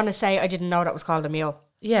 but I'm gonna say I didn't know that was called a mule.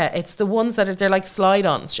 Yeah, it's the ones that they're like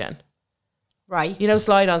slide-ons, Jen. Right. You know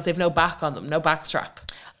slide-ons, they've no back on them, no back strap.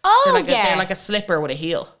 Oh, They're like a slipper with a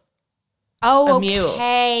heel. Oh, a mule.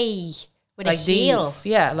 okay. With Like a heel. these.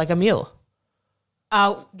 Yeah, like a mule.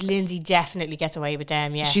 Oh, Lindsay definitely gets away with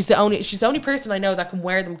them, yeah. She's the only person I know that can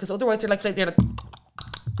wear them, because otherwise they're like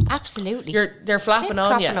Absolutely. they're flapping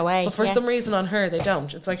on you. Clip-clopping away, But for yeah. some reason on her they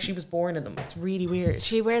don't. It's like she was born in them. It's really weird.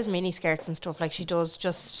 She wears mini skirts and stuff like she does.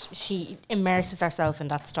 She immerses herself in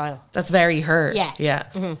that style. That's very her. Yeah.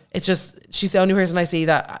 Yeah. It's just she's the only person I see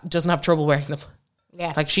that doesn't have trouble wearing them.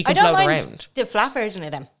 Yeah. Like she can I don't float mind around. the flat version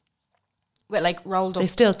of them. With like rolled up They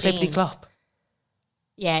still jeans. clippity clop.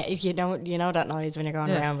 Yeah, if you know that noise when you're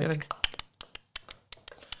going around with you're like,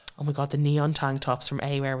 oh my god, the neon tank tops from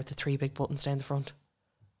A-Wear with the 3 big buttons down the front.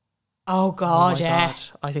 Oh God, my yeah. God.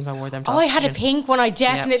 I think I wore them to Oh, I had a Oxygen. pink one. I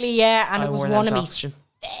definitely, and I it was wore one them of to me Oxygen.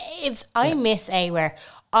 faves. I miss A-Wear.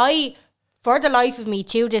 For the life of me,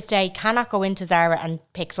 to this day, cannot go into Zara and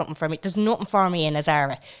pick something for me. There's nothing for me in a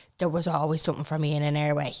Zara. There was always something for me in an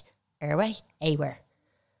A-Wear.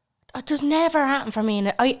 It does never happen for me.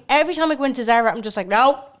 Every time I go into Zara, I'm just like,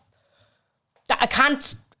 no, I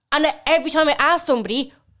can't. And every time I ask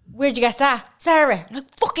somebody, where'd you get that? Zara. I'm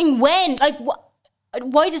like, fucking when? Like, what?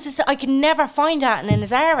 Why does this? I can never find that in a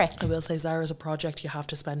Zara. I will say Zara's a project. You have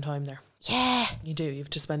to spend time there. Yeah. You do. You have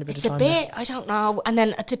to spend a bit It's of a time bit, there. I don't know. And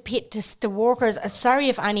then the workers, sorry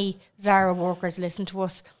if any Zara workers listen to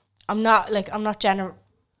us. I'm not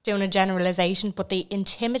doing a generalisation, but they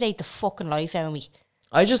intimidate the fucking life out of me.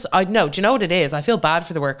 I know. Do you know what it is? I feel bad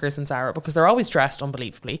for the workers in Zara because they're always dressed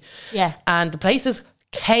unbelievably. Yeah. And the place is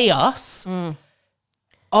chaos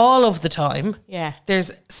all of the time. Yeah.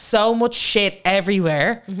 There's so much shit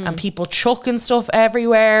everywhere and people chucking stuff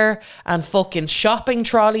everywhere and fucking shopping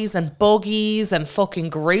trolleys and buggies and fucking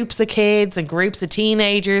groups of kids and groups of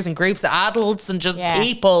teenagers and groups of adults and just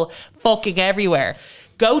people fucking everywhere.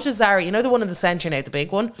 Go to Zara, you know the one in the centre now, the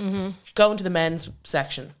big one? Go into the men's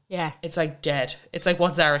section. Yeah. It's like dead. It's like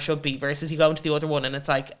what Zara should be versus you go into the other one and it's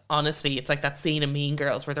like, honestly, it's like that scene in Mean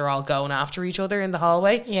Girls where they're all going after each other in the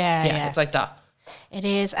hallway. Yeah. It's like that. It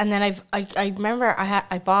is. And then I remember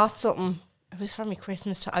I bought something. It was for my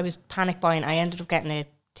Christmas time. I was panic buying. I ended up getting a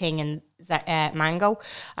thing in Mango.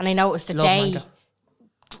 And I noticed the Love day Mango.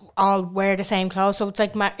 all wear the same clothes. So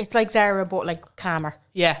it's like Zara, but like calmer.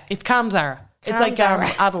 Yeah, it's calm Zara. It's Calm like Zara.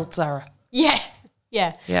 adult Zara. Yeah.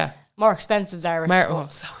 Yeah. Yeah. More expensive Zara.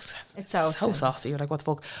 It's so expensive. It's so so expensive. saucy. You're like, what the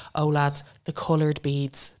fuck? Oh, lads, the coloured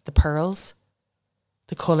beads, the pearls,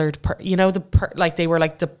 the coloured, you know, like they were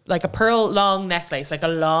like a pearl long necklace, like a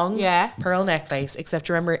long pearl necklace, except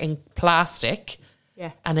you remember in plastic,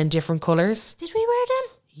 and in different colours. Did we wear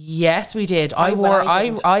them? Yes, we did. I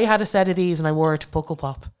didn't. I had a set of these and I wore it to Puckle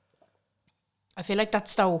Pop. I feel like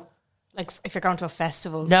that's so, like if you're going to a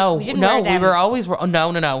festival. No, we didn't wear them. we were always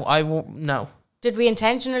no. Did we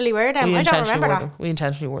intentionally wear them? We I don't intentionally remember wore that. them. We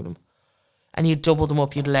intentionally wore them. And you'd double them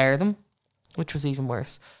up, you'd layer them, which was even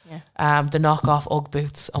worse. Yeah. The knockoff Ugg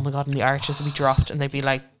boots, oh my God, and the arches would be dropped and they'd be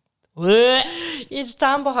like, "Wah!" You'd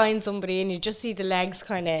stand behind somebody and you just see the legs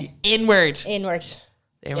kind of inward.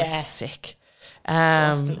 They were sick.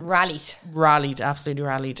 Rallied, absolutely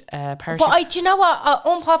rallied. But do you know what?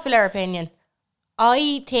 Unpopular opinion.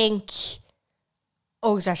 I think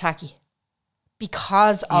Uggs are tacky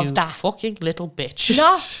because of you that. Fucking little bitch.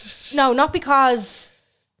 Not because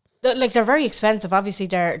they're very expensive. Obviously,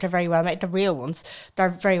 they're very well made. The real ones, they're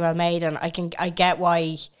very well made, and I get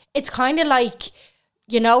why. It's kind of like,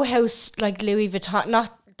 you know how like Louis Vuitton.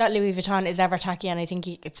 Not that Louis Vuitton is ever tacky, and I think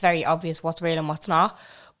it's very obvious what's real and what's not.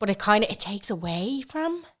 But it takes away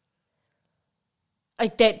from,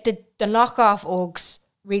 like the knockoff Uggs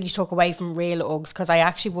really took away from real Uggs, because I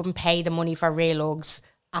actually wouldn't pay the money for real Uggs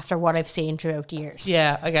after what I've seen throughout the years.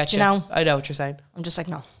 Yeah, I get you. You know? I know what you're saying. I'm just like,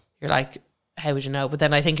 no. You're like, how would you know? But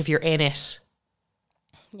then I think if you're in it.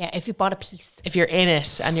 Yeah, if you bought a piece. If you're in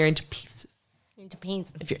it and you're into pieces.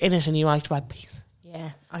 If you're in it and you like to buy pieces.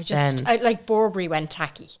 Yeah, I like Burberry went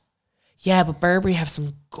tacky. Yeah, but Burberry have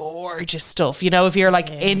some gorgeous stuff. You know, if you're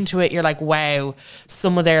like into it, you're like, wow.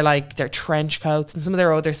 Some of their trench coats and some of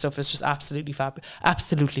their other stuff is just absolutely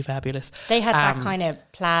fabulous. They had that kind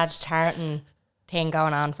of plaid tartan thing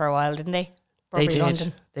going on for a while, didn't they? Burberry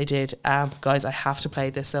London. They did. Guys, I have to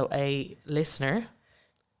play this. So a listener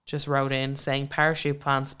just wrote in saying parachute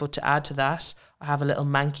pants, but to add to that, I have a little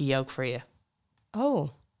manky yoke for you.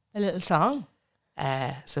 Oh, a little song.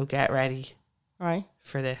 So get ready right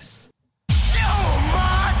for this.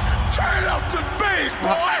 Human Turn up the bass,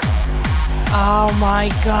 boy. Oh my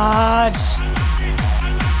god.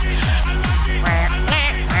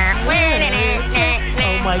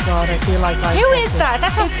 Oh my god, I feel like I. Who is that?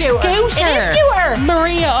 That's a Scooter. It is Scooter.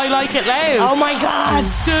 Maria, I like it loud. Oh my god. It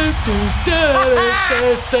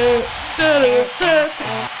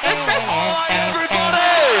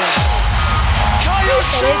is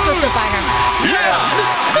such a banger.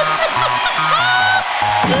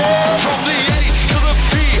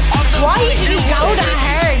 Why did he go that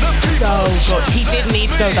hard? So good. He didn't need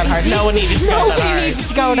to go that hard. No one needed to go that hard. Nobody needed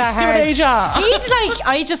to go that hard. He'd like,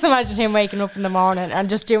 I just imagine him waking up in the morning and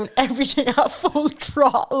just doing everything at full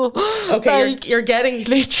throttle. Okay, like, you're getting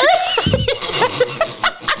literally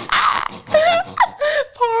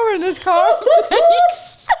pouring his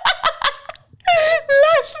cornflakes.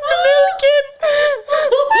 Lashing the milk in.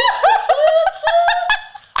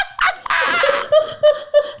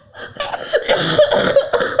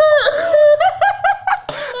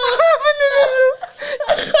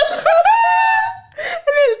 A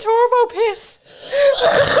little turbo piss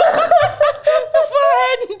before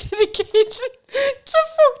heading to the kitchen to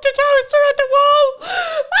fuck the toaster at the wall.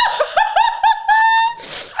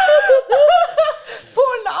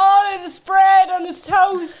 Putting all of the spread on his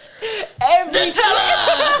toast. Every time.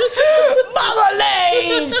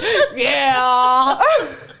 Marmalade! Yeah!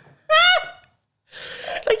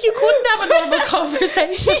 like you couldn't have a normal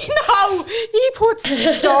conversation. No, he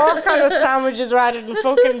puts dark on his sandwiches rather than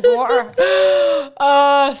fucking butter.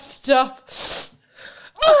 Oh, stop.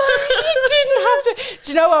 You didn't have to.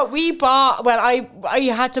 Do you know what we bought? Well, I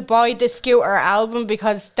had to buy the Scooter album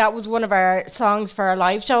because that was one of our songs for our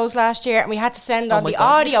live shows last year, and we had to send on the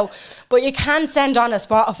audio. But you can't send on a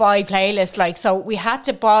Spotify playlist, like, so we had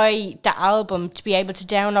to buy the album to be able to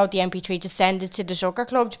download the MP3 to send it to the Sugar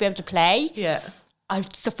Club to be able to play. Yeah.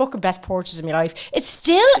 It's the fucking best purchase of my life. It's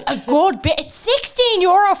still a good bit. It's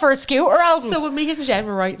 €16 for a Scooter album. So when me and Jen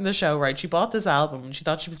were writing the show, right, she bought this album and she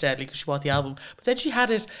thought she was deadly because she bought the album, but then she had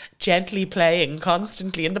it gently playing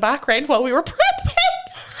constantly in the background while we were prepping.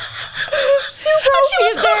 She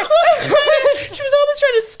was almost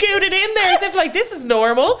trying to scoot it in there as if like this is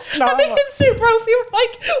normal. And me and Sue Brophy were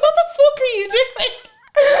like, what the fuck are you doing?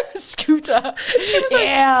 Scooter. She was like,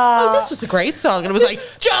 oh, this was a great song. And it was like,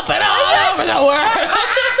 jumping all over the world.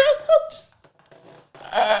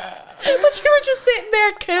 But you were just sitting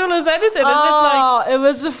there cool as anything. As if like, it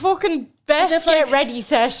was the fucking best get ready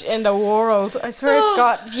sesh in the world. I swear to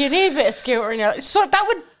God, you need a bit of Scooter in your life. So that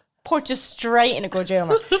would put you straight in a good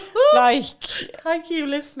humour. Like, thank you,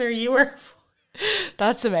 listener. You were...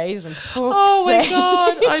 That's amazing. Oh my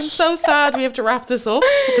God, I'm so sad we have to wrap this up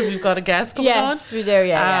because we've got a guest coming on. Yes, we do,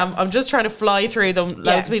 yeah. I'm just trying to fly through them.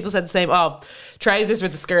 Loads of people said the same. Oh, trousers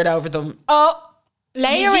with the skirt over them. Oh,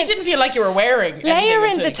 you didn't feel like you were wearing layer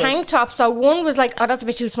in the tank top. So one was like, oh, that's a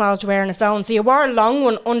bit too small to wear on its own. So you wore a long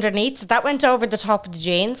one underneath. So that went over the top of the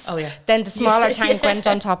jeans. Oh yeah. Then the smaller tank went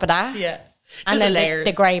on top of that. Yeah. And then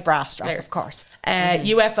the grey bra strap, of course.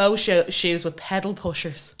 UFO shoes with pedal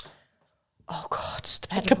pushers. Oh God,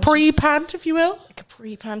 the capri pant, if you will.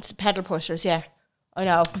 Capri pant, pedal pushers, yeah. I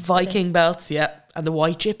know. Viking belts, yeah. And the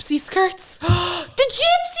white gypsy skirts. The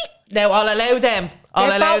gypsy. Now I'll allow them.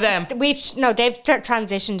 They've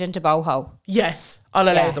transitioned into boho. Yes, I'll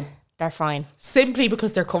allow them. They're fine. Simply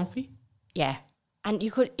because they're comfy. Yeah. And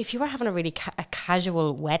you could, if you were having a really a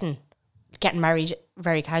casual wedding, getting married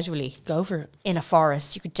very casually. Go for it. In a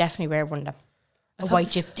forest, you could definitely wear one of them. The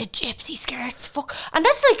gypsy skirts, fuck. And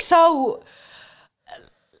that's like so,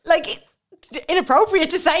 like,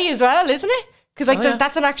 inappropriate to say as well, isn't it? Because like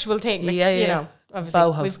that's an actual thing. Like, you know,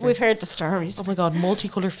 obviously we've heard the stories. Oh my God,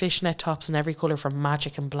 multicolour fishnet tops in every colour from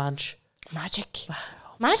Magic and Blanche. Magic? Wow.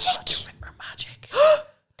 Magic? God, you remember Magic?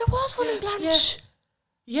 There was one in Blanche.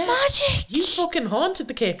 Yeah. Magic? You fucking haunted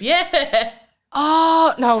the Cape, yeah.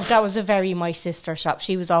 Oh, no, that was a very my sister shop.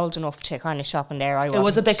 She was old enough to kind of shop in there. It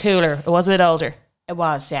was a bit cooler. It was a bit older. It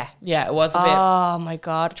was, yeah. Yeah, it was a bit. Oh my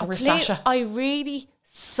God. Sasha.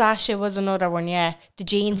 Sasha was another one, yeah. The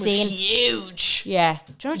jean scene. Huge. Yeah.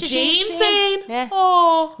 Do you remember the jean scene? Yeah.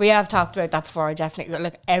 Oh. We have talked about that before. I definitely,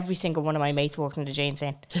 look, every single one of my mates worked in the jean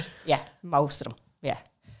scene. Yeah, most of them. Yeah.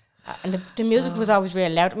 And the music was always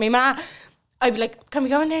real loud. My ma, I'd be like, can we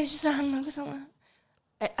go in there? She's like,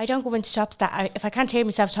 I don't go into shops if I can't hear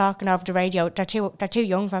myself talking over the radio, they're too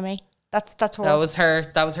young for me. That's her.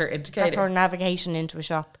 That was her indicator. That's her navigation into a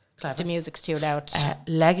shop. Clever. The music's too loud.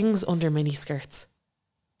 Leggings under mini skirts.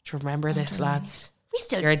 Do you remember this, lads? We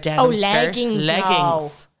still. Your denim skirt.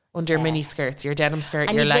 Leggings under mini skirts. Your denim skirt,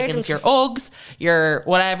 and your leggings, your Uggs, your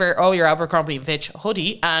whatever. Oh, your Abercrombie & Fitch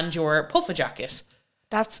hoodie, and your puffer jacket.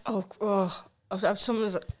 That's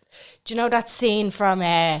someone's. Do you know that scene from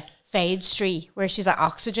Fade Street where she's at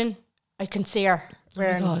Oxygen? I can see her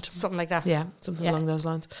wearing something like that. Yeah, something along those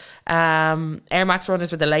lines. Air Max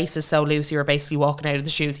runners with the laces so loose you were basically walking out of the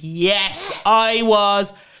shoes. Yes, I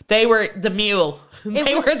was. They were the mule.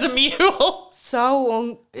 They were the mule.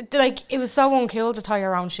 So it was so uncool to tie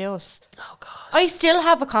your own shoes. Oh god. I still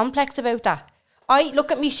have a complex about that. I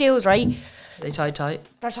look at me shoes, right? They tied tight.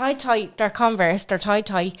 They're tied tight. They're Converse. They're tied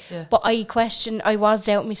tight. Yeah. But I was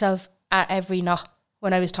doubting myself at every knot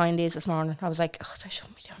when I was tying these this morning. I was like, oh, I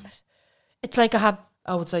shouldn't be doing this. It's like I have.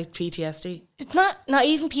 Oh, it's like PTSD. It's not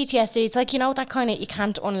even PTSD. It's like, you know, that kind of, you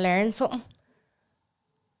can't unlearn something.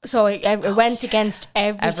 So I went against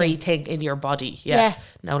everything in your body. Yeah.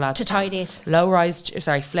 No, lads. To tie these.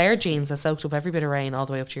 Flare jeans that soaked up every bit of rain all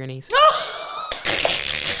the way up to your knees.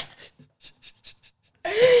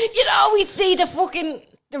 You'd always see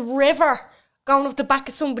the river going up the back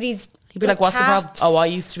of somebody's. You'd be like, what's the problem? Oh, I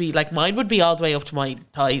used to be like, mine would be all the way up to my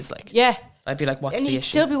thighs. Like, yeah. I'd be like, what's the issue? And you'd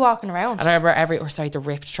still be walking around. And I remember the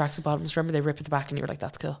ripped tracksuit bottoms. Remember they rip at the back and you were like,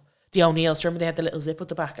 that's cool. The O'Neills, remember they had the little zip at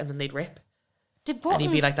the back and then they'd rip. And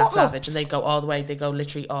you'd be like, that's savage. And they'd go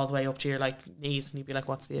literally all the way up to your like knees and you'd be like,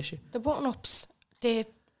 what's the issue? The button-ups,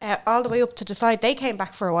 all the way up to the side, they came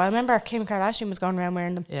back for a while. Remember Kim Kardashian was going around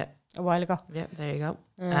wearing them a while ago. Yeah, there you go.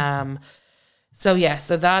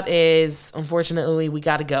 So that is, unfortunately, we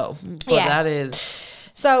got to go. But that is...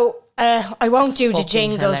 So, I won't do the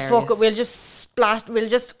jingles. Hilarious. Fuck it. We'll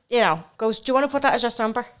just, go. Do you want to put that as your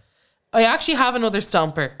stomper? I actually have another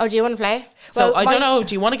stomper. Oh, do you want to play? So, I don't know.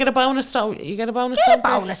 Do you want to get a bonus stomper? You get a bonus stomper?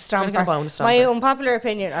 Get a bonus stomper. My unpopular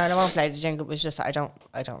opinion, and I won't play the jingle, was just that I don't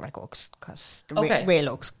like Uggs. Because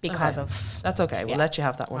real Uggs. Because of... That's okay. We'll let you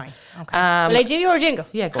have that one. Right. Okay. Will I do your jingle?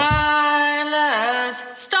 Yeah, go on. Carla's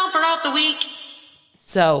Stomper of the Week.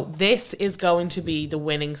 So, this is going to be the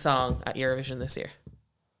winning song at Eurovision this year.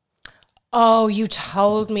 Oh, you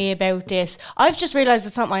told me about this. I've just realised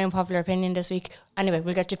it's not my unpopular opinion this week. Anyway,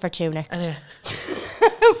 we'll get you for 2 next.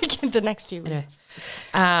 We'll get the next 2 minutes.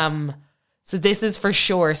 So this is for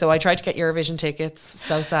sure. So I tried to get Eurovision tickets.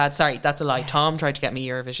 So sad. Sorry, that's a lie. Tom tried to get me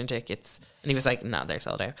Eurovision tickets. And he was like, no, they're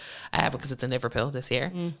sold out. Because it's in Liverpool this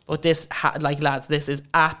year. But this, lads, this is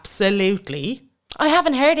absolutely... I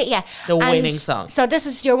haven't heard it yet. The winning song. So this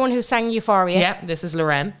is your one who sang Euphoria. Yeah, this is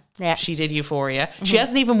Lorraine. Yeah. She did Euphoria. Mm-hmm. She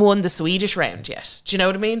hasn't even won the Swedish round yet. Do you know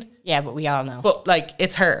what I mean? Yeah, but we all know. But like,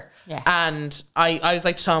 it's her. Yeah. And I was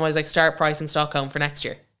like to Tom, start pricing Stockholm for next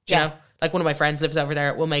year. Do you know? Like one of my friends lives over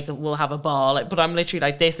there. We'll have a ball. But I'm literally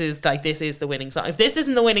like, this is the winning song. If this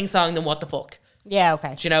isn't the winning song, then what the fuck? Yeah,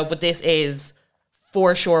 okay. Do you know? But this is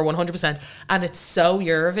for sure 100%. And it's so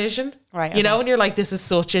Eurovision. Right. You know, and you're like, this is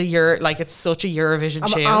such a it's such a Eurovision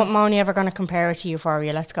tune. I'm only ever going to compare it to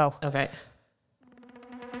Euphoria. Let's go. Okay.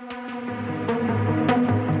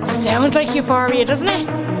 Sounds like Euphoria, doesn't it?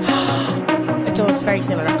 It does. It's very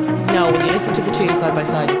similar. No, when you listen to the two side by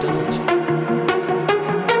side, it doesn't.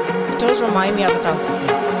 It does remind me of it though.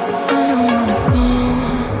 I don't wanna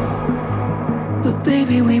go, but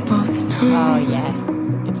baby, we both know. Oh yeah,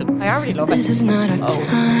 I already love it. This is not our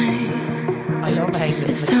time. I love playing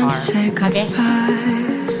this it's in the time car. To say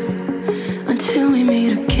goodbyes until we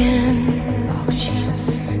meet again. Oh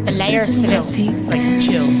Jesus, the layers still like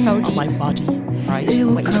chills so deep on my body. Right, wait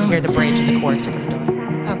until you hear the bridge and the chorus are going to die.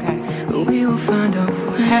 Okay. We will find a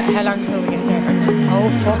way. How long till we get there? Oh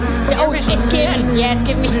fuck! Oh, it's given. Yeah, it's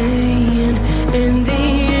given me. And the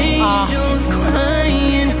angels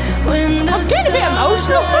crying when the I'm getting a bit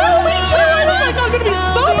emotional. Oh, me too. I was like, I'm going to be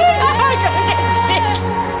so bad. I'm getting sick.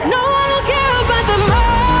 No, I don't care about the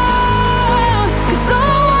love, 'cause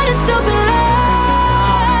all I want is to be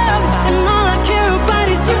loved, and all I care about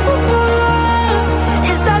is you.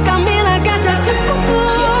 It's stuck on me like a tattoo.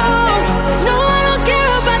 No, I don't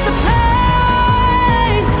care about the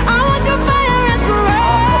pain. I want the fire and the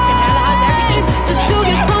rain, just to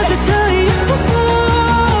get closer to you.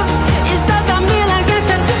 It's stuck on me like a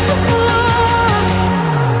tattoo.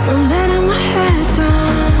 I'm letting my head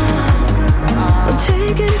down. I'm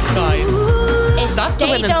taking it cool. That's the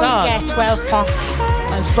They winning don't song. get 12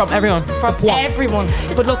 points From everyone. from everyone.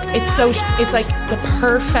 But look, it's like the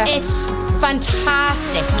perfect. It's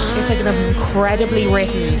fantastic. It's like an incredibly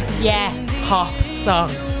written Yeah. pop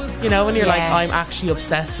song. You know, when you're like, Yeah. I'm actually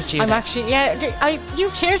obsessed with you. I'm actually, you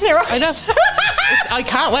have tears in your eyes. I know. I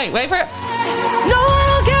can't wait. Wait for it. No, I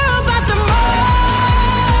don't care about the more.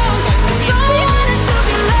 Someone is to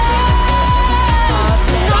be loved.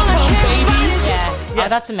 All I care about is you. Yeah. Oh,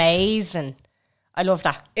 that's amazing. I love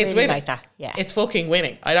that. It's really winning. like that. Yeah. It's fucking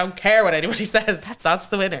winning. I don't care what anybody says. That's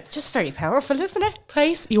the winner. just very powerful, isn't it?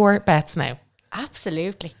 Place your bets now.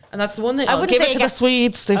 Absolutely. And that's the one thing. I I'll wouldn't give it say to you the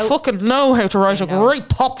Swedes. They fucking know how to write a great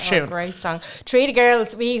pop tune. Great song. Three of the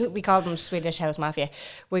girls, we called them Swedish House Mafia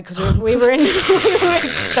because we were in.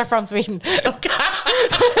 They're from Sweden.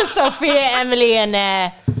 Sophia, Emily,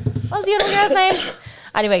 and what was the other girl's name?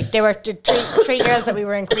 Anyway, they were three girls that we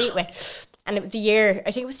were in Crete with, and it was the year,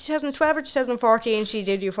 I think it was 2012 or 2014. She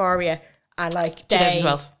did Euphoria, and like they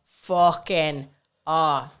 2012. fucking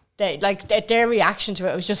their reaction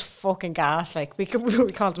to it was just fucking gas. Like we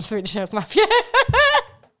called them Swedish House Mafia.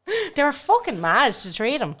 They were fucking mad to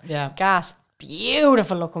treat them. Yeah, gas.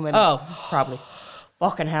 Beautiful looking women. Oh, probably.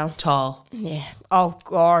 Fucking hell. Tall. Yeah. Oh,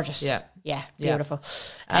 gorgeous. Yeah. Yeah. Beautiful.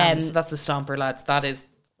 So that's a stomper, lads. That is.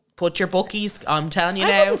 Put your bookies. I'm telling you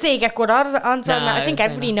now. I wouldn't say you get good odds on that. I think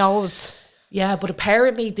everybody knows. Yeah, but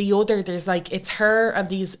apparently there's like, it's her and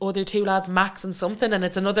these other two lads, Max and something, and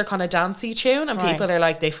it's another kind of dancey tune, and people are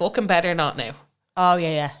like, they fucking better not now. Oh,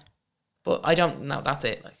 yeah. But I don't know, that's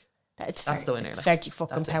it. Like, that's the winner. It's like. very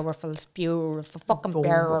fucking powerful. It's beautiful. Fucking Oh,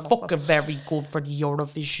 beautiful. fucking very good for the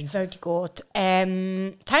Eurovision. Very good.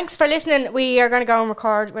 Thanks for listening. We are going to go and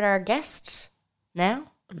record with our guest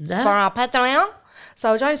now for our Patreon.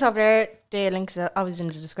 So join us over there. The links are always in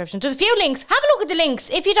the description. There's a few links. Have a look at the links.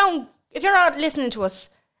 If you're not listening to us,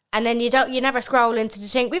 and then you never scroll into the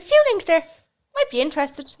thing, we have a few links there. Might be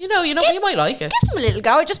interested. You might like it. Give them a little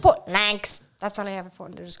go. I just put links. That's all I ever put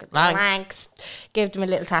in the description. Links. Give them a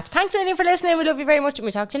little tap. Thanks again for listening. We love you very much, and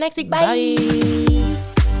we'll talk to you next week. Bye.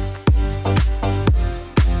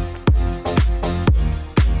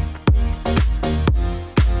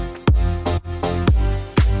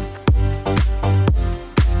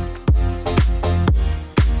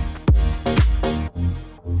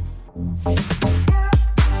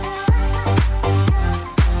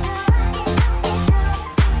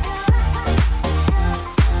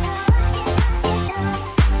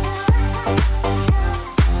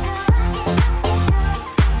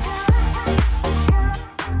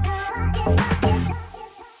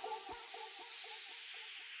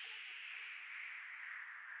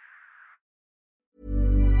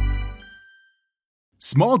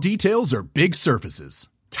 Small details are big surfaces.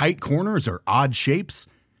 Tight corners are odd shapes.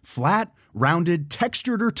 Flat, rounded,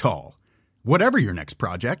 textured, or tall. Whatever your next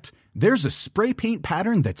project, there's a spray paint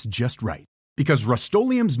pattern that's just right. Because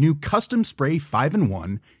Rust-Oleum's new Custom Spray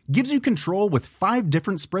 5-in-1 gives you control with 5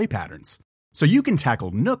 different spray patterns. So you can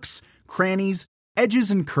tackle nooks, crannies,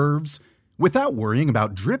 edges, and curves without worrying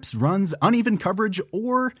about drips, runs, uneven coverage,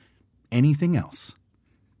 or anything else.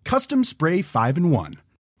 Custom Spray 5-in-1.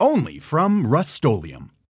 Only from Rust-Oleum.